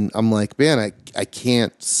 And I'm like, man, I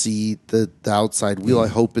can't see the outside wheel. I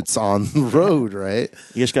hope it's on the road, right?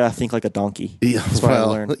 You just gotta think like a donkey. Yeah, that's what I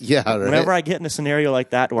learned. Yeah, right. Whenever I get in a scenario like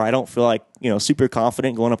that where I don't feel like super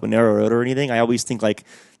confident going up a narrow road or anything, I always think like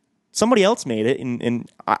somebody else made it, and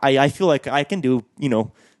I feel like I can do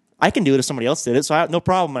I can do it if somebody else did it, so I have no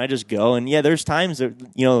problem. I just go, and there's times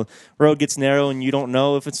that road gets narrow and you don't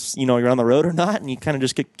know if it's you're on the road or not, and you kind of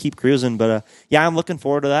just keep cruising. But I'm looking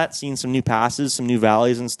forward to that, seeing some new passes, some new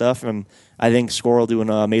valleys and stuff. And I think Score will do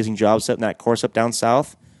an amazing job setting that course up down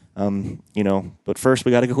south. But first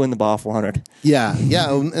we got to go win the Baja 400. Yeah,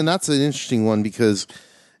 and that's an interesting one because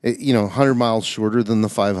 100 miles shorter than the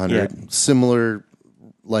 500, similar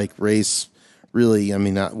like race. Really, I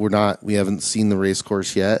mean, we haven't seen the race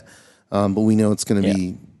course yet, but we know it's going to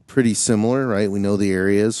be pretty similar, right? We know the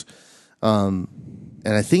areas. And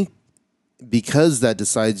I think because that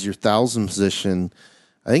decides your 1,000 position,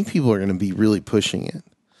 I think people are going to be really pushing it.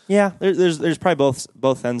 Yeah, there's probably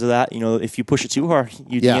both ends of that. If you push it too hard,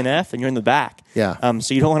 you DNF and you're in the back. Yeah.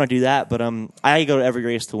 So you don't want to do that. But I go to every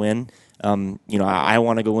race to win. I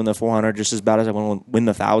want to go win the 400 just as bad as I want to win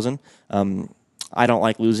the 1,000. I don't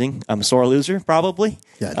like losing. I'm a sore loser, probably.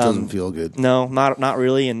 Yeah, it doesn't feel good. No, not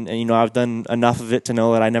really. And I've done enough of it to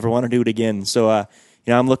know that I never want to do it again. So,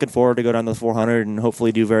 I'm looking forward to go down to the 400 and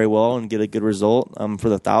hopefully do very well and get a good result for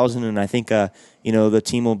the 1,000. And I think, the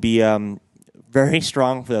team will be very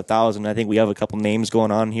strong for the 1,000. I think we have a couple names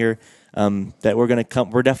going on here that we're going to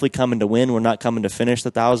come. We're definitely coming to win. We're not coming to finish the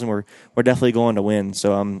 1,000. We're definitely going to win.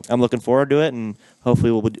 So I'm looking forward to it, and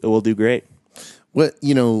hopefully we'll do great. What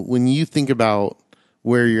when you think about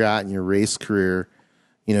where you're at in your race career,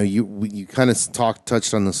 you kind of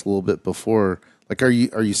touched on this a little bit before. Like, are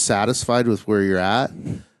you satisfied with where you're at?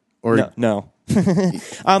 Or no.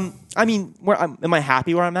 I mean, am I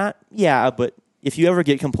happy where I'm at? Yeah, but if you ever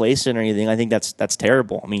get complacent or anything, I think that's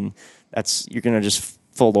terrible. I mean, you're gonna just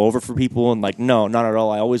fold over for people, and no, not at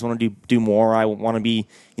all. I always want to do more. I want to be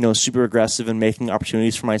super aggressive in making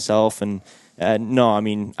opportunities for myself. And no, I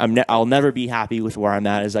mean, I'll never be happy with where I'm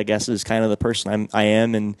at. Is kind of the person I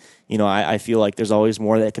am, and I feel like there's always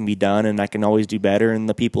more that can be done, and I can always do better, and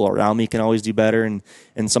the people around me can always do better,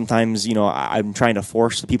 and sometimes I'm trying to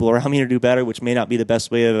force the people around me to do better, which may not be the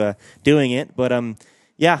best way of doing it, but I'm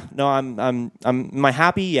am I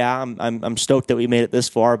happy? Yeah, I'm stoked that we made it this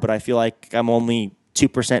far, but I feel like I'm only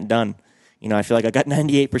 2% done. I feel like I got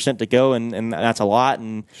 98% to go, and that's a lot,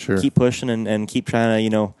 and keep pushing and keep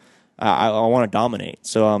trying to I want to dominate.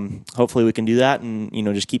 So hopefully we can do that, and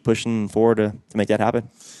just keep pushing forward to make that happen.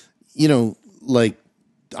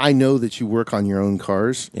 I know that you work on your own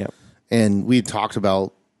cars. Yeah. And we had talked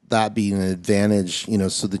about that being an advantage,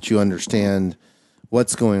 so that you understand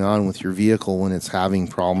what's going on with your vehicle when it's having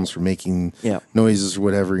problems or making noises or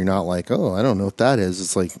whatever. You're not like, oh, I don't know what that is.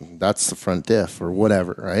 It's like, that's the front diff or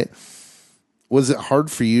whatever, right? Was it hard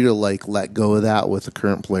for you to let go of that with the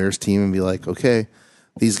current Polaris team and be like, okay,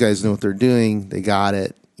 these guys know what they're doing. They got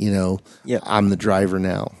it. I'm the driver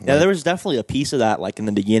now. Yeah, there was definitely a piece of that, in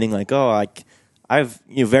the beginning, I've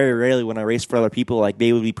very rarely when I race for other people,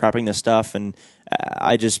 they would be prepping this stuff, and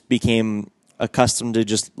I just became accustomed to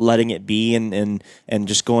just letting it be and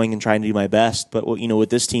just going and trying to do my best. But with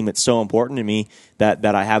this team, it's so important to me that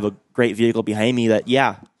I have a great vehicle behind me that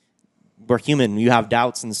we're human. You have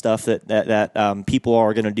doubts and stuff that people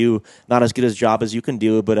are going to do not as good as job as you can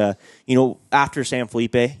do. But after San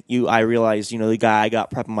Felipe, I realized the guy I got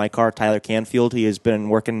prepping my car, Tyler Canfield. He has been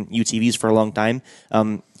working UTVs for a long time.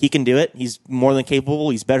 He can do it. He's more than capable.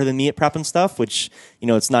 He's better than me at prepping stuff, which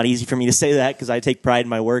it's not easy for me to say that because I take pride in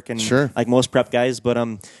my work and like most prep guys. But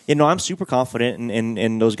I'm super confident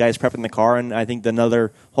in those guys prepping the car, and I think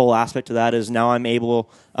another whole aspect to that is now I'm able.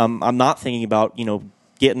 I'm not thinking about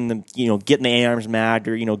getting the A-arms magged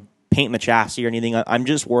or painting the chassis or anything. I'm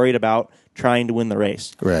just worried about trying to win the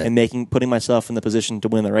race and putting myself in the position to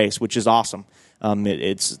win the race, which is awesome.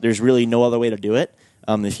 There's really no other way to do it.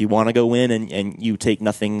 If you want to go win and you take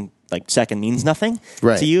nothing, like second means nothing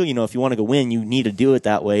to you, if you want to go win, you need to do it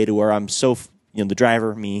that way to where I'm so, the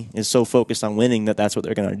driver, me, is so focused on winning that's what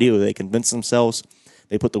they're going to do. They convince themselves,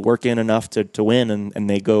 they put the work in enough to win, and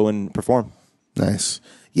they go and perform. Nice.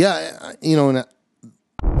 Yeah, and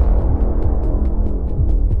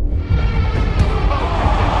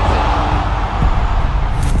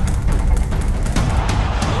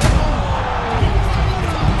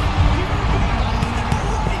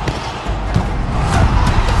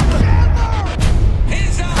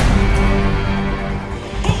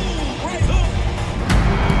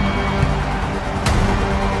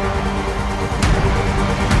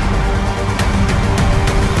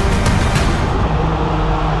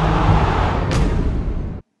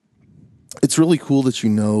it's really cool that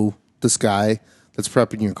this guy that's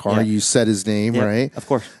prepping your car. Yeah. You said his name, right? Of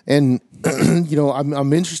course. And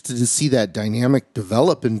I'm interested to see that dynamic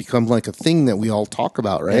develop and become like a thing that we all talk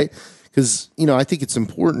about, right? Because I think it's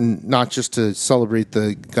important not just to celebrate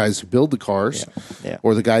the guys who build the cars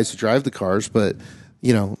or the guys who drive the cars, but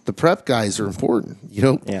the prep guys are important. You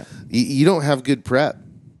don't have good prep,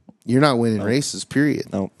 you're not winning races.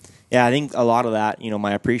 Period. No. Yeah, I think a lot of that,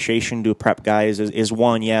 my appreciation to prep guys is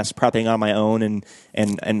one, yes, prepping on my own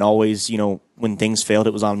and always, when things failed,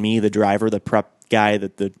 it was on me, the driver, the prep guy,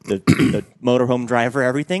 the motorhome driver,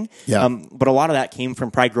 everything. Yeah. But a lot of that came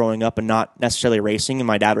from pride growing up and not necessarily racing. And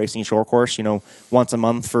my dad racing short course, once a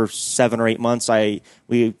month for 7 or 8 months.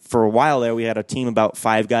 For a while there, we had a team about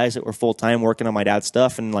 5 guys that were full time working on my dad's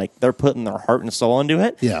stuff, and like they're putting their heart and soul into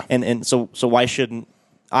it. Yeah. And so why shouldn't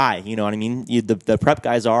you know what I mean? The prep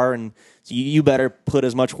guys are, and so you better put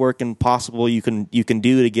as much work in possible you can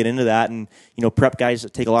do to get into that. And prep guys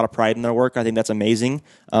take a lot of pride in their work. I think that's amazing.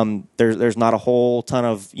 There's not a whole ton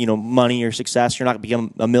of money or success. You're not going to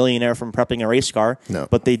become a millionaire from prepping a race car,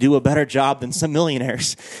 but they do a better job than some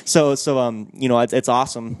millionaires. So it's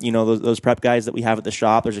awesome. Those prep guys that we have at the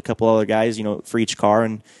shop. There's a couple other guys for each car,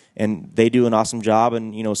 and they do an awesome job.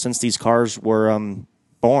 And since these cars were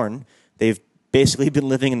born, they've basically been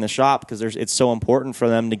living in the shop because it's so important for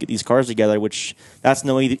them to get these cars together, which that's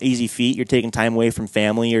no easy feat. You're taking time away from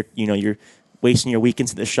family, you're wasting your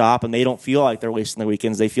weekends at the shop, and they don't feel like they're wasting their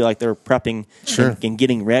weekends. They feel like they're prepping and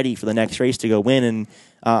getting ready for the next race to go win. And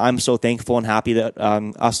I'm so thankful and happy that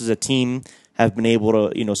us as a team have been able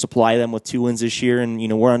to supply them with 2 wins this year, and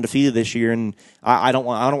we're undefeated this year. And I don't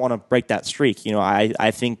want to break that streak.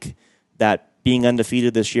 I think that being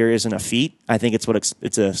undefeated this year isn't a feat. I think it's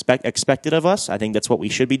expected of us. I think that's what we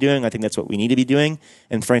should be doing. I think that's what we need to be doing.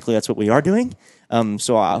 And frankly, that's what we are doing.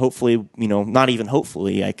 So hopefully, not even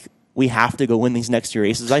hopefully, like we have to go win these next 2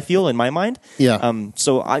 races, I feel, in my mind. Yeah.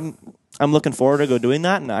 So I'm looking forward to go doing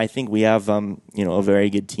that. And I think we have, a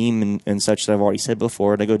very good team and such that I've already said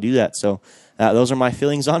before to go do that. So those are my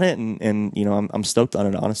feelings on it. And I'm stoked on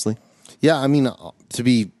it, honestly. Yeah. I mean, to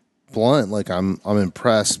be blunt, like I'm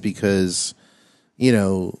impressed because,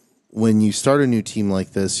 when you start a new team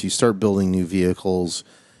like this, you start building new vehicles,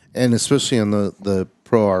 and especially on the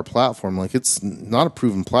Pro R platform, like it's not a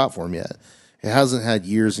proven platform yet. It hasn't had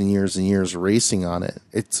years and years and years of racing on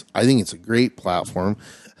it. I think it's a great platform.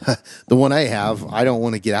 The one I have, I don't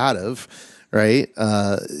want to get out of, right?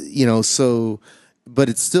 But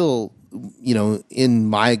it's still, in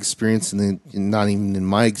my experience, not even in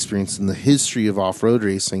my experience, in the history of off-road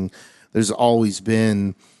racing, there's always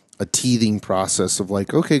been a teething process of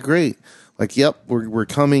like, okay, great. Like, yep, we're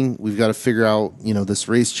coming. We've got to figure out, this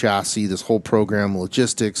race chassis, this whole program,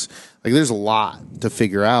 logistics. Like, there's a lot to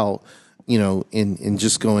figure out, in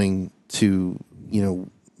just going to,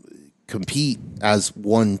 compete as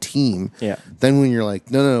one team. Yeah. Then when you're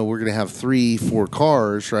like, no, we're going to have 3-4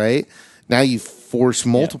 cars, right? Now you've force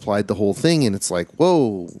multiplied the whole thing, and it's like,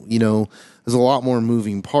 whoa, there's a lot more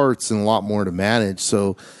moving parts and a lot more to manage.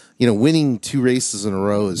 So, winning 2 races in a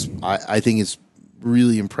row I think is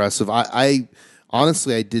really impressive. I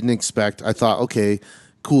honestly, I didn't expect. I thought, okay,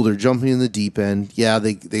 cool, they're jumping in the deep end. Yeah,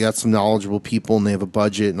 they got some knowledgeable people and they have a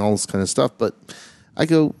budget and all this kind of stuff. But I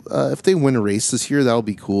go, if they win a race this year, that'll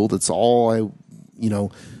be cool. That's all I,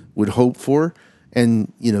 would hope for.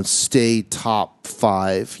 And, stay top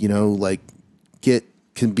 5, like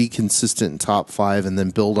can be consistent in top 5 and then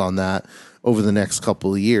build on that over the next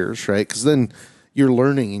couple of years, right? Because then you're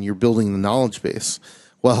learning and you're building the knowledge base.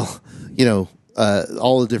 Well,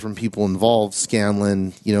 all the different people involved,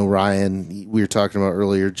 Scanlon, Ryan, we were talking about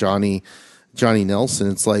earlier, Johnny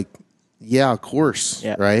Nelson. It's like, yeah, of course,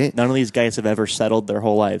 right? None of these guys have ever settled their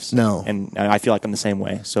whole lives. No. And I feel like I'm the same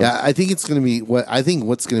way. So yeah, I think it's going to be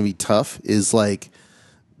what's going to be tough is like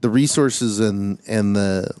the resources and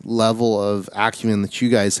the level of acumen that you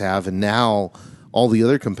guys have, and now all the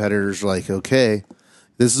other competitors are like, okay,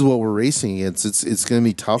 this is what we're racing against. It's going to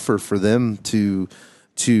be tougher for them to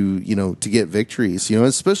get victories,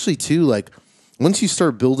 especially too, like once you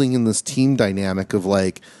start building in this team dynamic of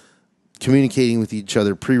like communicating with each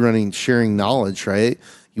other, pre-running, sharing knowledge, right?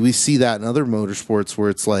 We see that in other motorsports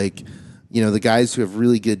where it's like, the guys who have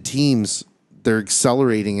really good teams, they're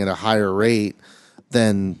accelerating at a higher rate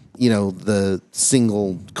than, the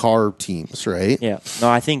single car teams, right? Yeah.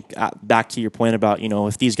 No, I think back to your point about,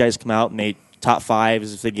 if these guys come out and they top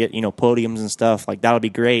 5s, if they get, podiums and stuff, like that'll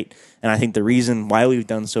be great. And I think the reason why we've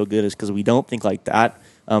done so good is because we don't think like that.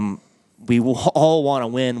 We all want to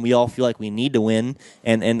win. We all feel like we need to win.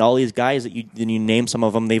 And all these guys that you name some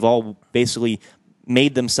of them, they've all basically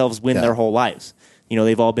made themselves win their whole lives.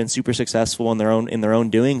 They've all been super successful in their own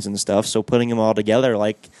doings and stuff. So putting them all together,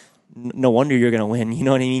 like, no wonder you're going to win. You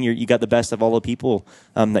know what I mean? You got the best of all the people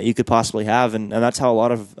that you could possibly have. And that's how a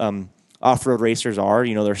lot of off-road racers are.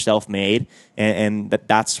 They're self-made. And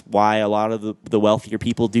that's why a lot of the wealthier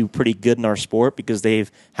people do pretty good in our sport, because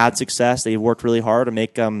they've had success. They've worked really hard to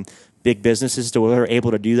make big businesses to where they're able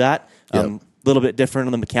to do that. A little bit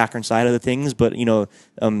different on the MacCachren side of the things, but in a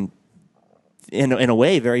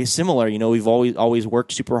way very similar. We've always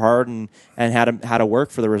worked super hard and had to work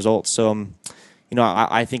for the results. So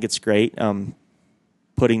I think it's great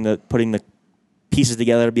putting the pieces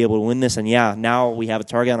together to be able to win this. And now we have a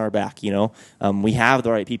target on our back. We have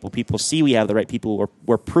the right people. People see we have the right people.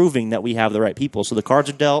 We're proving that we have the right people. So the cards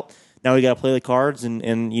are dealt. Now we got to play the cards, and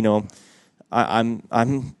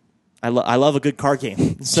I love a good card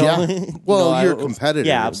game. So, well, you're a competitor.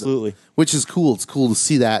 Yeah, absolutely. Which is cool. It's cool to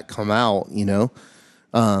see that come out,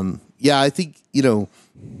 I think,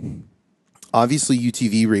 obviously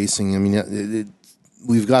UTV racing, I mean,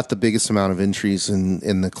 we've got the biggest amount of entries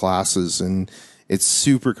in the classes, and it's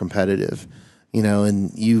super competitive,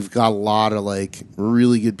 and you've got a lot of like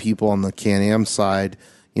really good people on the Can-Am side.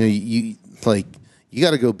 You got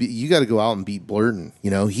to go out and beat Blurton.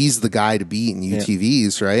 He's the guy to beat in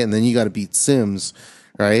UTVs, right? And then you got to beat Sims,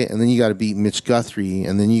 right? And then you got to beat Mitch Guthrie,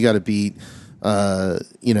 and then you got to beat, I'm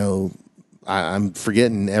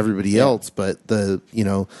forgetting everybody else, but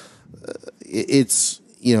it's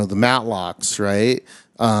the Matlocks, right?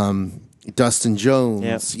 Dustin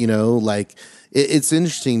Jones, it's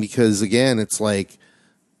interesting because again, it's like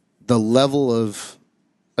the level of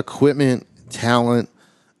equipment, talent.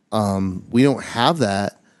 We don't have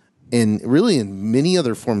that in many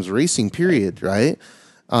other forms of racing, period, right?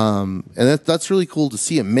 And that's really cool to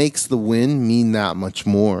see. It makes the win mean that much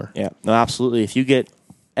more. Yeah, no, absolutely. If you get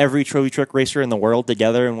every trophy truck racer in the world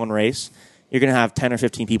together in one race, you're going to have 10 or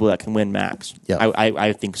 15 people that can win max. Yeah.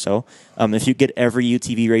 I think so. If you get every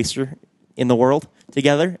UTV racer in the world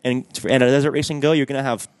together and a desert racing go, you're going to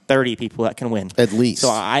have 30 people that can win. At least. So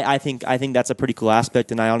I think that's a pretty cool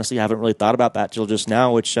aspect, and I honestly haven't really thought about that till just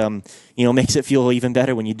now, which makes it feel even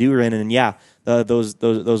better when you do win. And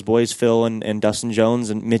those boys, Phil and Dustin Jones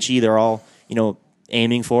and Mitchie, they're all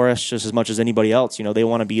aiming for us just as much as anybody else. They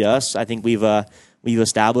want to beat us. I think we've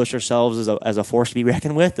established ourselves as a force to be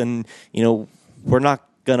reckoned with, and we're not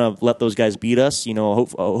gonna let those guys beat us.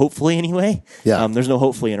 Hopefully anyway. Yeah. There's no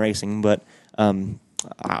hopefully in racing, but I'm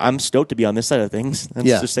stoked to be on this side of things.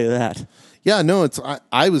 Let's just say that. Yeah, no,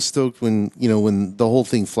 I was stoked when the whole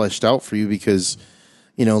thing fleshed out for you, because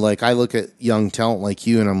like I look at young talent like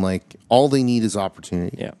you and I'm like, all they need is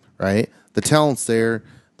opportunity. Yeah. Right? The talent's there,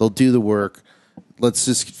 they'll do the work. Let's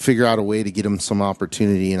just figure out a way to get them some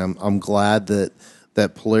opportunity, and I'm glad that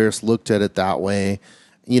Polaris looked at it that way.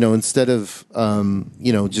 Instead of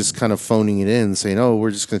just kind of phoning it in and saying, oh,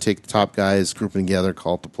 we're just going to take the top guys, group them together,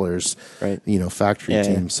 call it the Polaris, factory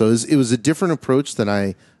team. Yeah. So it was a different approach than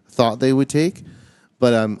I thought they would take,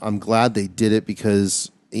 but I'm glad they did it,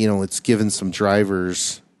 because it's given some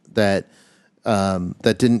drivers that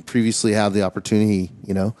didn't previously have the opportunity.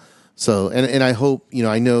 So and I hope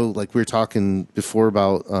I know, like we were talking before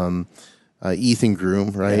about Ethan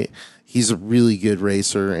Groom, right? Yeah. He's a really good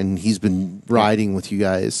racer, and he's been riding with you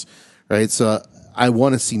guys, right? So I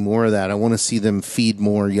want to see more of that. I want to see them feed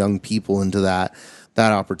more young people into that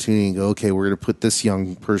opportunity and go, okay, we're going to put this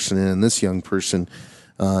young person in and this young person,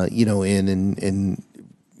 in and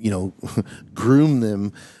groom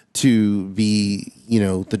them to be,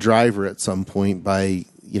 the driver at some point by,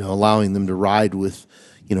 allowing them to ride with,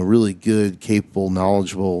 really good, capable,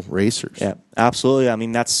 knowledgeable racers. Yeah, absolutely. I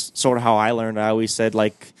mean, that's sort of how I learned. I always said,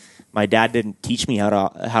 like, my dad didn't teach me how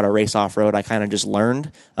to race off road. I kind of just learned,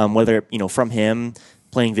 whether from him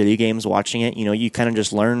playing video games, watching it. You kind of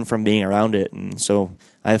just learn from being around it, and so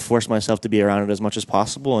I forced myself to be around it as much as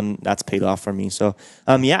possible, and that's paid off for me. So,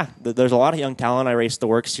 there's a lot of young talent. I raced the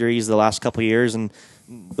Work Series the last couple of years, and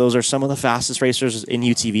those are some of the fastest racers in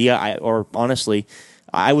UTV. Honestly,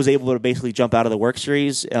 I was able to basically jump out of the Work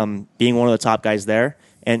Series, being one of the top guys there,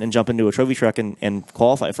 and jump into a trophy truck and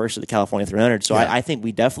qualify first at the California 300. So I think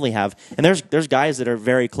we definitely have, and there's guys that are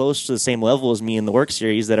very close to the same level as me in the Work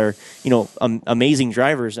Series that are amazing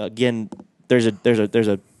drivers. Again, there's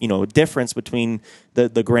a difference between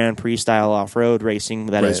the Grand Prix style off road racing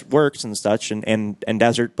that is works and such and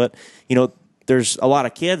desert, but there's a lot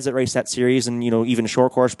of kids that race that series and even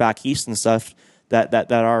short course back east and stuff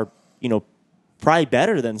that are probably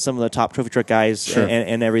better than some of the top trophy truck guys. Sure.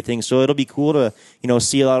 and everything. So it'll be cool to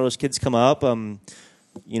see a lot of those kids come up, and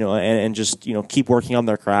just keep working on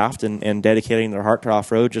their craft and dedicating their heart to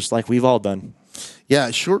off road, just like we've all done. Yeah,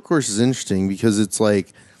 short course is interesting because it's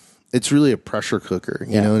really a pressure cooker.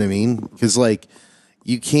 You know what I mean? Because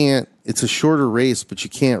you can't. It's a shorter race, but you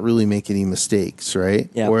can't really make any mistakes, right?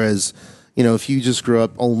 Yeah. Whereas if you just grew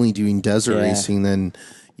up only doing desert racing, then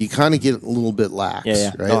you kind of get a little bit lax,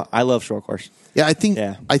 right? No, I love short course. Yeah, I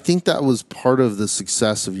think that was part of the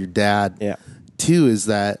success of your dad, too, is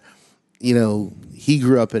that, he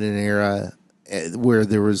grew up in an era where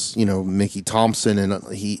there was, Mickey Thompson and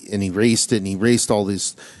he raced it and he raced all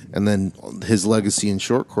these, and then his legacy in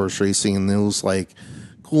short course racing, and it was like,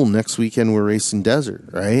 cool, next weekend we're racing desert,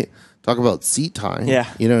 right? Talk about seat time.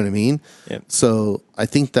 Yeah. You know what I mean? Yep. So I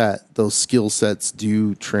think that those skill sets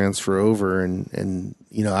do transfer over, and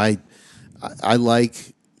I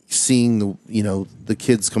like seeing the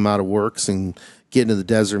kids come out of works and get into the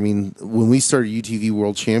desert. I mean, when we started UTV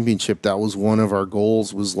World Championship, that was one of our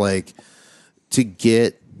goals, was to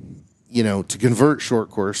get to convert short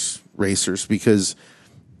course racers, because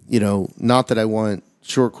not that I want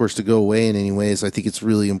short course to go away in any ways. I think it's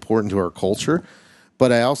really important to our culture,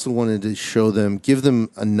 but I also wanted to give them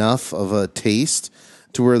enough of a taste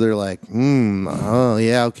to where they're like, oh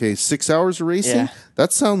yeah, okay, 6 hours of racing? Yeah.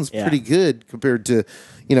 That sounds pretty good compared to,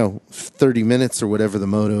 30 minutes or whatever the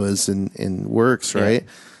moto is in works, right?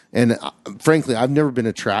 And frankly, I've never been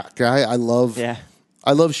a track guy. I love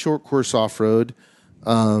short course off-road.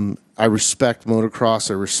 I respect motocross.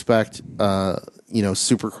 I respect,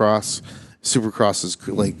 supercross. Supercross is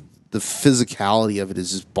the physicality of it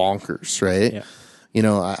is just bonkers, right? Yeah.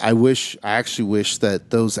 I actually wish that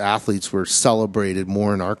those athletes were celebrated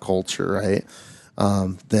more in our culture, right?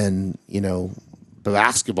 Than, the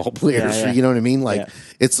basketball players, you know what I mean?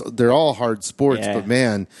 They're all hard sports, but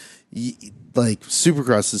man,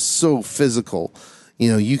 Supercross is so physical.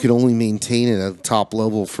 You could only maintain it at the top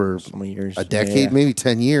level for years. A decade, maybe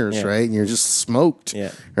 10 years, right? And you're just smoked,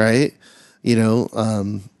 right?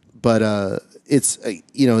 But it's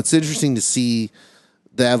it's interesting to see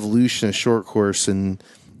the evolution of short course and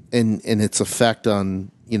its effect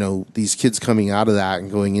on these kids coming out of that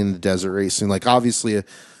and going into desert racing. Obviously,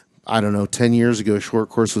 I don't know, 10 years ago, short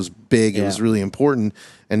course was big. It was really important,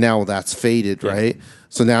 and now that's faded, right?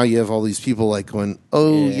 So now you have all these people going,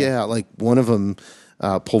 one of them.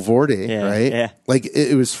 Polvorde, right? Yeah.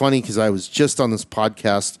 It was funny because I was just on this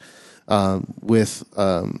podcast with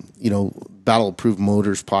Battle Approved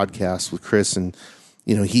Motors podcast with Chris, and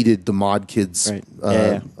he did the Mod Kids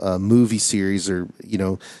movie series, and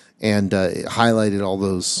highlighted all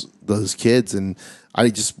those kids, and I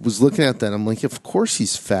just was looking at that. I'm like, of course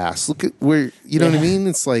he's fast. Look at where, you know what I mean?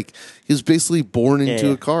 It's he was basically born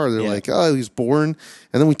into a car. They're like, oh, he was born,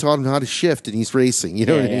 and then we taught him how to shift, and he's racing. You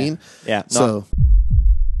know what I mean? Yeah. So.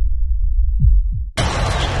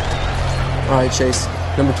 All right, Chase,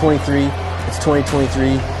 number 23, it's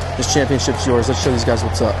 2023, this championship's yours. Let's show these guys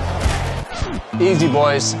what's up. Easy,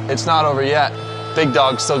 boys, it's not over yet. Big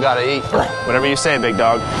dog still gotta eat. Whatever you say, big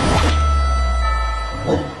dog.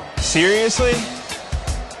 Seriously?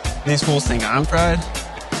 These fools think I'm pride?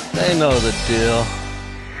 They know the deal.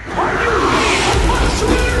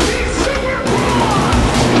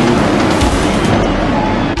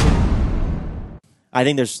 I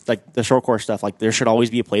think there's the short course stuff. There should always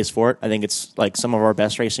be a place for it. I think it's some of our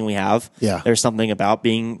best racing we have. Yeah. There's something about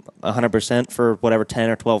being 100% for whatever 10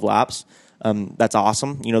 or 12 laps. that's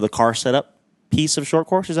awesome. You know, the car setup piece of short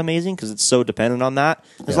course is amazing because it's so dependent on that,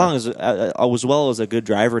 as long as well as a good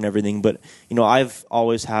driver and everything. But you know, I've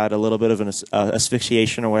always had a little bit of an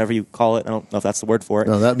asphyxiation or whatever you call it. I don't know if that's the word for it.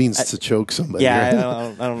 No, that means to choke somebody. Yeah, right?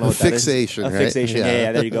 I don't know what that is. Fixation, A right? fixation.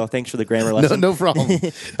 Yeah, there you go. Thanks for the grammar No, lesson. no problem.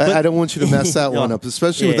 I don't want you to mess that one up,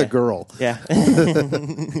 especially with a girl. Yeah,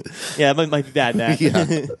 yeah, it might be bad. That.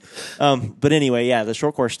 Yeah. But anyway, yeah, the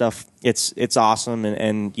short course stuff, it's awesome,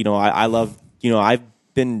 and you know, I love, you know, I've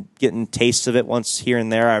been getting tastes of it once here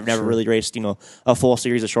and there. I've never really raced, you know, a full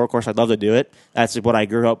series of short course. I'd love to do it. That's what I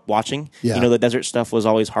grew up watching. Yeah. You know, the desert stuff was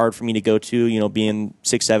always hard for me to go to, you know, being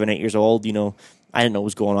 6, 7, 8 years old. You know, I didn't know what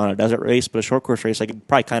was going on at a desert race, but a short course race, I could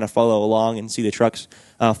probably kind of follow along and see the trucks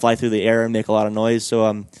fly through the air and make a lot of noise. So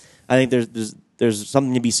I think there's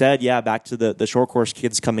something to be said, back to the short course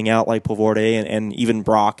kids coming out like Pavorde and even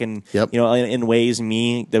Brock and, you know, in ways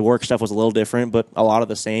me, the work stuff was a little different, but a lot of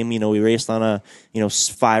the same. You know, we raced on a, you know,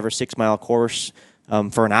 5 or 6 mile course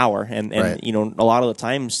for an hour. And you know, a lot of the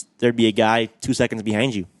times there'd be a guy 2 seconds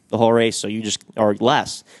behind you the whole race. So you just, or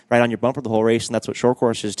less, right on your bumper the whole race. And that's what short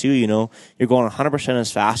course is too. You know, you're going 100%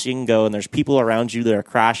 as fast as you can go, and there's people around you that are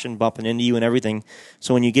crashing, bumping into you and everything.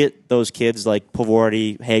 So when you get those kids like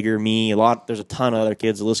Pavorde, Hager, me, there's a ton of other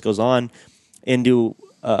kids, the list goes on, into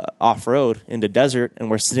off-road, into desert,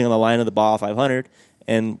 and we're sitting on the line of the Baja 500,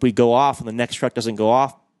 and we go off, and the next truck doesn't go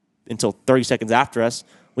off until 30 seconds after us.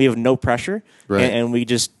 We have no pressure, and we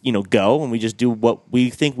just, you know, go, and we just do what we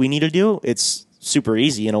think we need to do. It's super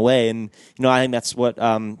easy in a way, and you know, I think that's what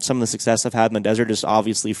some of the success I've had in the desert is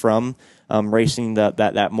obviously from racing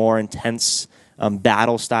that more intense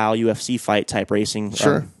battle style UFC fight type racing.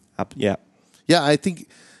 Sure. Yeah, I think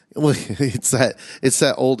it's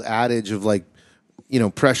that old adage of like, you know,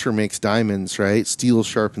 pressure makes diamonds, right? Steel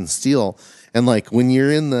sharpens steel, and like when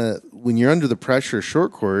you're under the pressure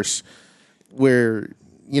short course, where,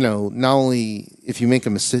 you know, not only if you make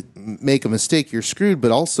a mistake you're screwed, but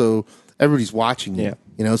also everybody's watching you.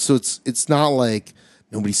 You know, so it's not like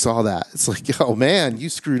nobody saw that. It's like, oh man, you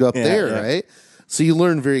screwed up there, right? So you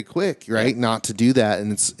learn very quick, right, not to do that,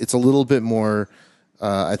 and it's a little bit more,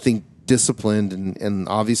 I think, disciplined and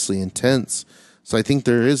obviously intense. So I think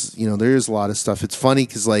there is a lot of stuff. It's funny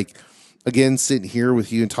because, like, again, sitting here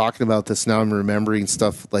with you and talking about this now, I'm remembering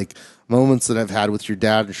stuff like moments that I've had with your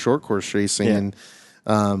dad in short course racing, and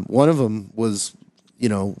one of them was, you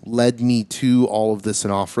know, led me to all of this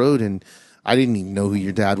in off-road, and I didn't even know who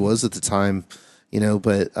your dad was at the time, you know,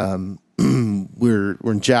 but we're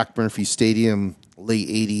in Jack Murphy Stadium, late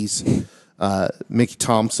 80s, Mickey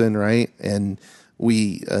Thompson, right? And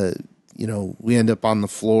we, you know, we end up on the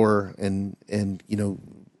floor, and you know,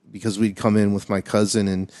 because we'd come in with my cousin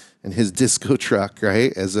and his disco truck,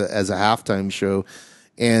 right, as a halftime show,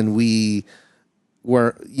 and we're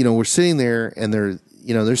sitting there, and there's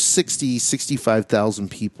 65,000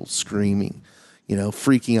 people screaming, you know,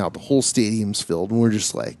 freaking out. The whole stadium's filled, and we're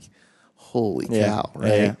just like, holy cow,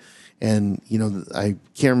 right? Yeah. And, you know, I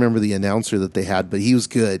can't remember the announcer that they had, but he was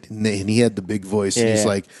good, and he had the big voice, and he's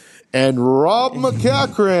like, and Rob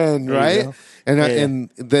MacCachren, right? And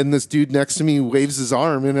then this dude next to me waves his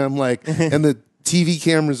arm, and I'm like, and the TV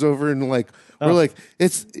camera's over, and like, we're like,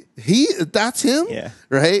 that's him,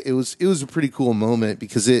 right? It was a pretty cool moment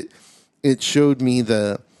because it showed me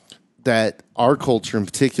that our culture in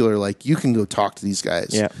particular, like, you can go talk to these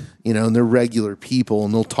guys, you know, and they're regular people,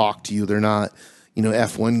 and they'll talk to you. They're not, you know,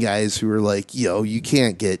 F1 guys who are like, yo, you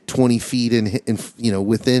can't get 20 feet in you know,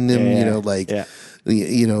 within them, you know, like,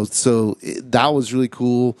 you know, so that was really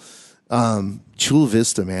cool. Chula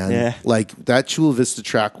Vista, man, like that Chula Vista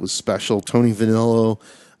track was special. Tony Vanillo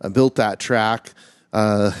built that track.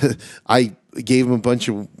 I gave him a bunch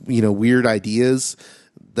of, you know, weird ideas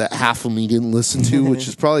that half of me didn't listen to, which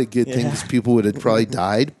is probably a good thing because people would have probably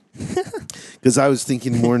died. Because I was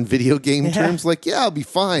thinking more in video game terms, like, I'll be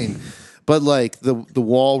fine. But like the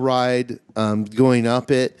wall ride, going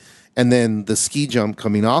up it, and then the ski jump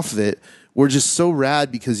coming off of it were just so rad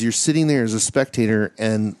because you're sitting there as a spectator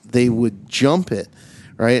and they would jump it,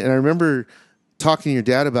 right? And I remember talking to your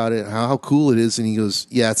dad about it, how cool it is, and he goes,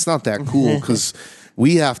 yeah, it's not that cool because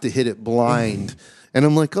we have to hit it blind. And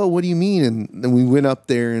I'm like, oh, what do you mean? And then we went up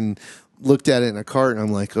there and looked at it in a cart, and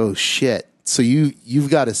I'm like, oh shit. So you've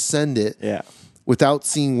got to send it without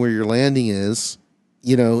seeing where your landing is,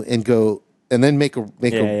 you know, and go and then make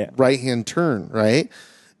a right hand turn, right?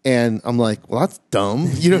 And I'm like, well, that's dumb,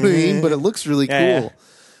 you know what I mean? But it looks really cool.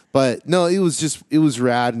 But no, it was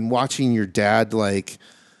rad, and watching your dad like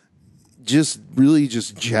just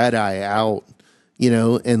Jedi out, you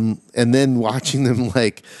know, and then watching them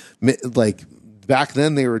like back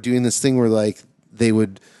then they were doing this thing where like they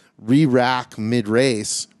would re-rack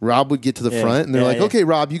mid-race, Rob would get to the front, and they're like, okay,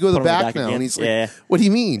 Rob, you go to the back now. Again. And he's like, what do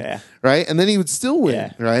you mean? Right? And then he would still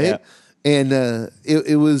win, right? And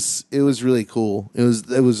it was really cool.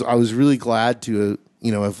 I was really glad to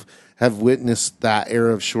have witnessed that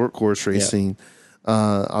era of short course racing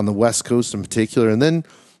on the West Coast in particular. And then,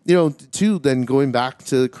 then going back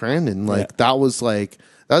to Crandon, that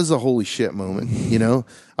was a holy shit moment.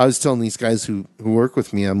 I was telling these guys who work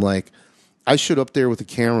with me, I'm like, I showed up there with a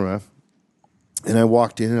camera, and I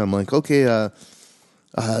walked in, and I'm like, okay,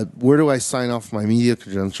 where do I sign off my media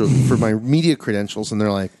credentials for my media credentials? And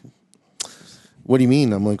they're like, what do you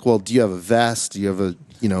mean? I'm like, well, do you have a vest? Do you have a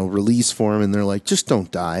release form? And they're like, just don't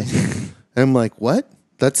die. And I'm like, what?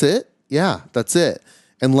 That's it? Yeah, that's it.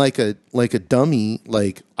 And like a dummy,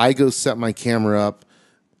 I go set my camera up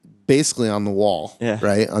basically on the wall,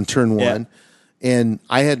 right, on turn one. And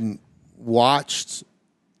I hadn't watched,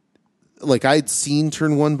 I'd seen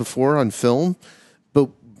turn one before on film,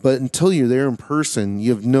 but until you're there in person,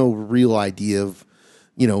 you have no real idea of,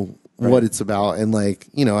 what it's about. And I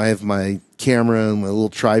have my camera and my little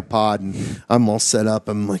tripod, and I'm all set up.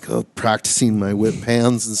 I'm practicing my whip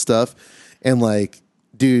pans and stuff. And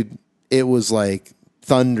dude, it was like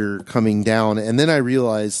thunder coming down. And then I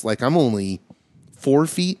realized I'm only 4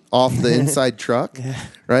 feet off the inside truck,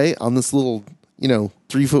 right, on this little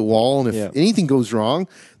 3-foot wall, and if anything goes wrong,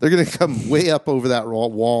 they're going to come way up over that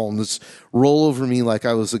wall and just roll over me like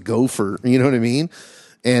I was a gopher. You know what I mean?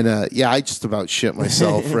 And I just about shit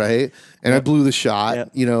myself, right? And I blew the shot,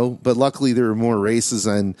 but luckily there were more races,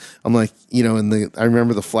 and I'm like, and I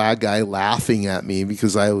remember the flag guy laughing at me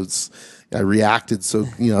because I reacted so,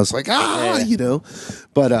 I was like,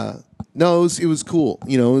 but no, it was cool.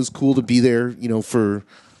 It was cool to be there, for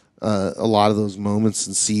a lot of those moments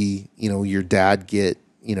and see, your dad get,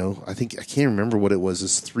 I can't remember what it was,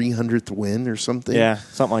 his 300th win or something. Yeah,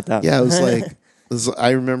 something like that. Yeah, it was I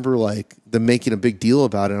remember them making a big deal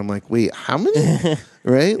about it. I'm like, wait, how many?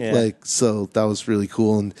 Right? So that was really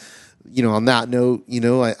cool. And, on that note,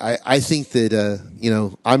 I think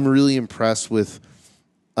that, I'm really impressed with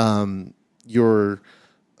your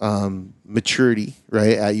maturity,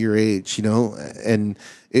 right, at your age, and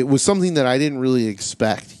it was something that I didn't really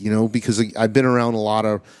expect, because I've been around a lot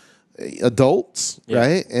of adults,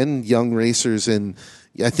 right, and young racers, and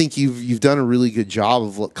I think you've done a really good job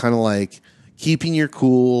of kind of keeping your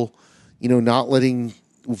cool, not letting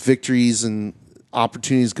victories and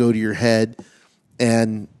opportunities go to your head,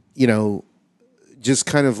 and just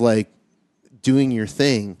kind of doing your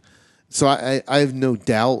thing. So I have no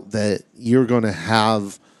doubt that you're going to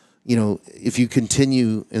have, if you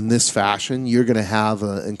continue in this fashion, you're going to have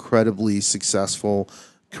an incredibly successful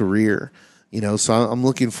career. So I'm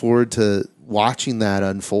looking forward to watching that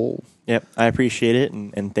unfold. Yep, I appreciate it,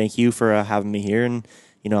 and thank you for having me here. And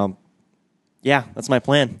that's my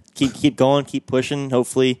plan. Keep going, keep pushing.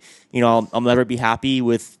 Hopefully, I'll never be happy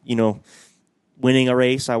with winning a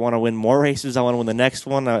race. I want to win more races. I want to win the next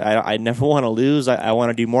one. I never want to lose. I want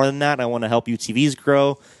to do more than that. I want to help UTVs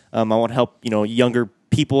grow. I want to help younger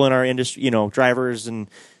people in our industry, drivers and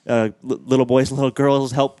little boys and little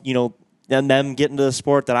girls, help them get into the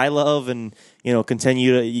sport that I love, and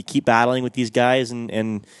continue to keep battling with these guys,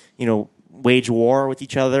 and wage war with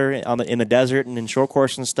each other in the desert and in short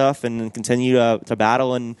course and stuff, and continue to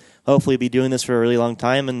battle, and hopefully be doing this for a really long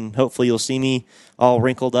time. And hopefully you'll see me all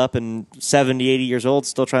wrinkled up and 70, 80 years old,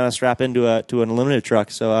 still trying to strap into an unlimited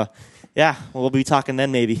truck. So we'll be talking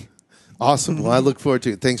then maybe. Awesome. Well, I look forward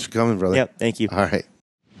to it. Thanks for coming, brother. Yep. Thank you. All right.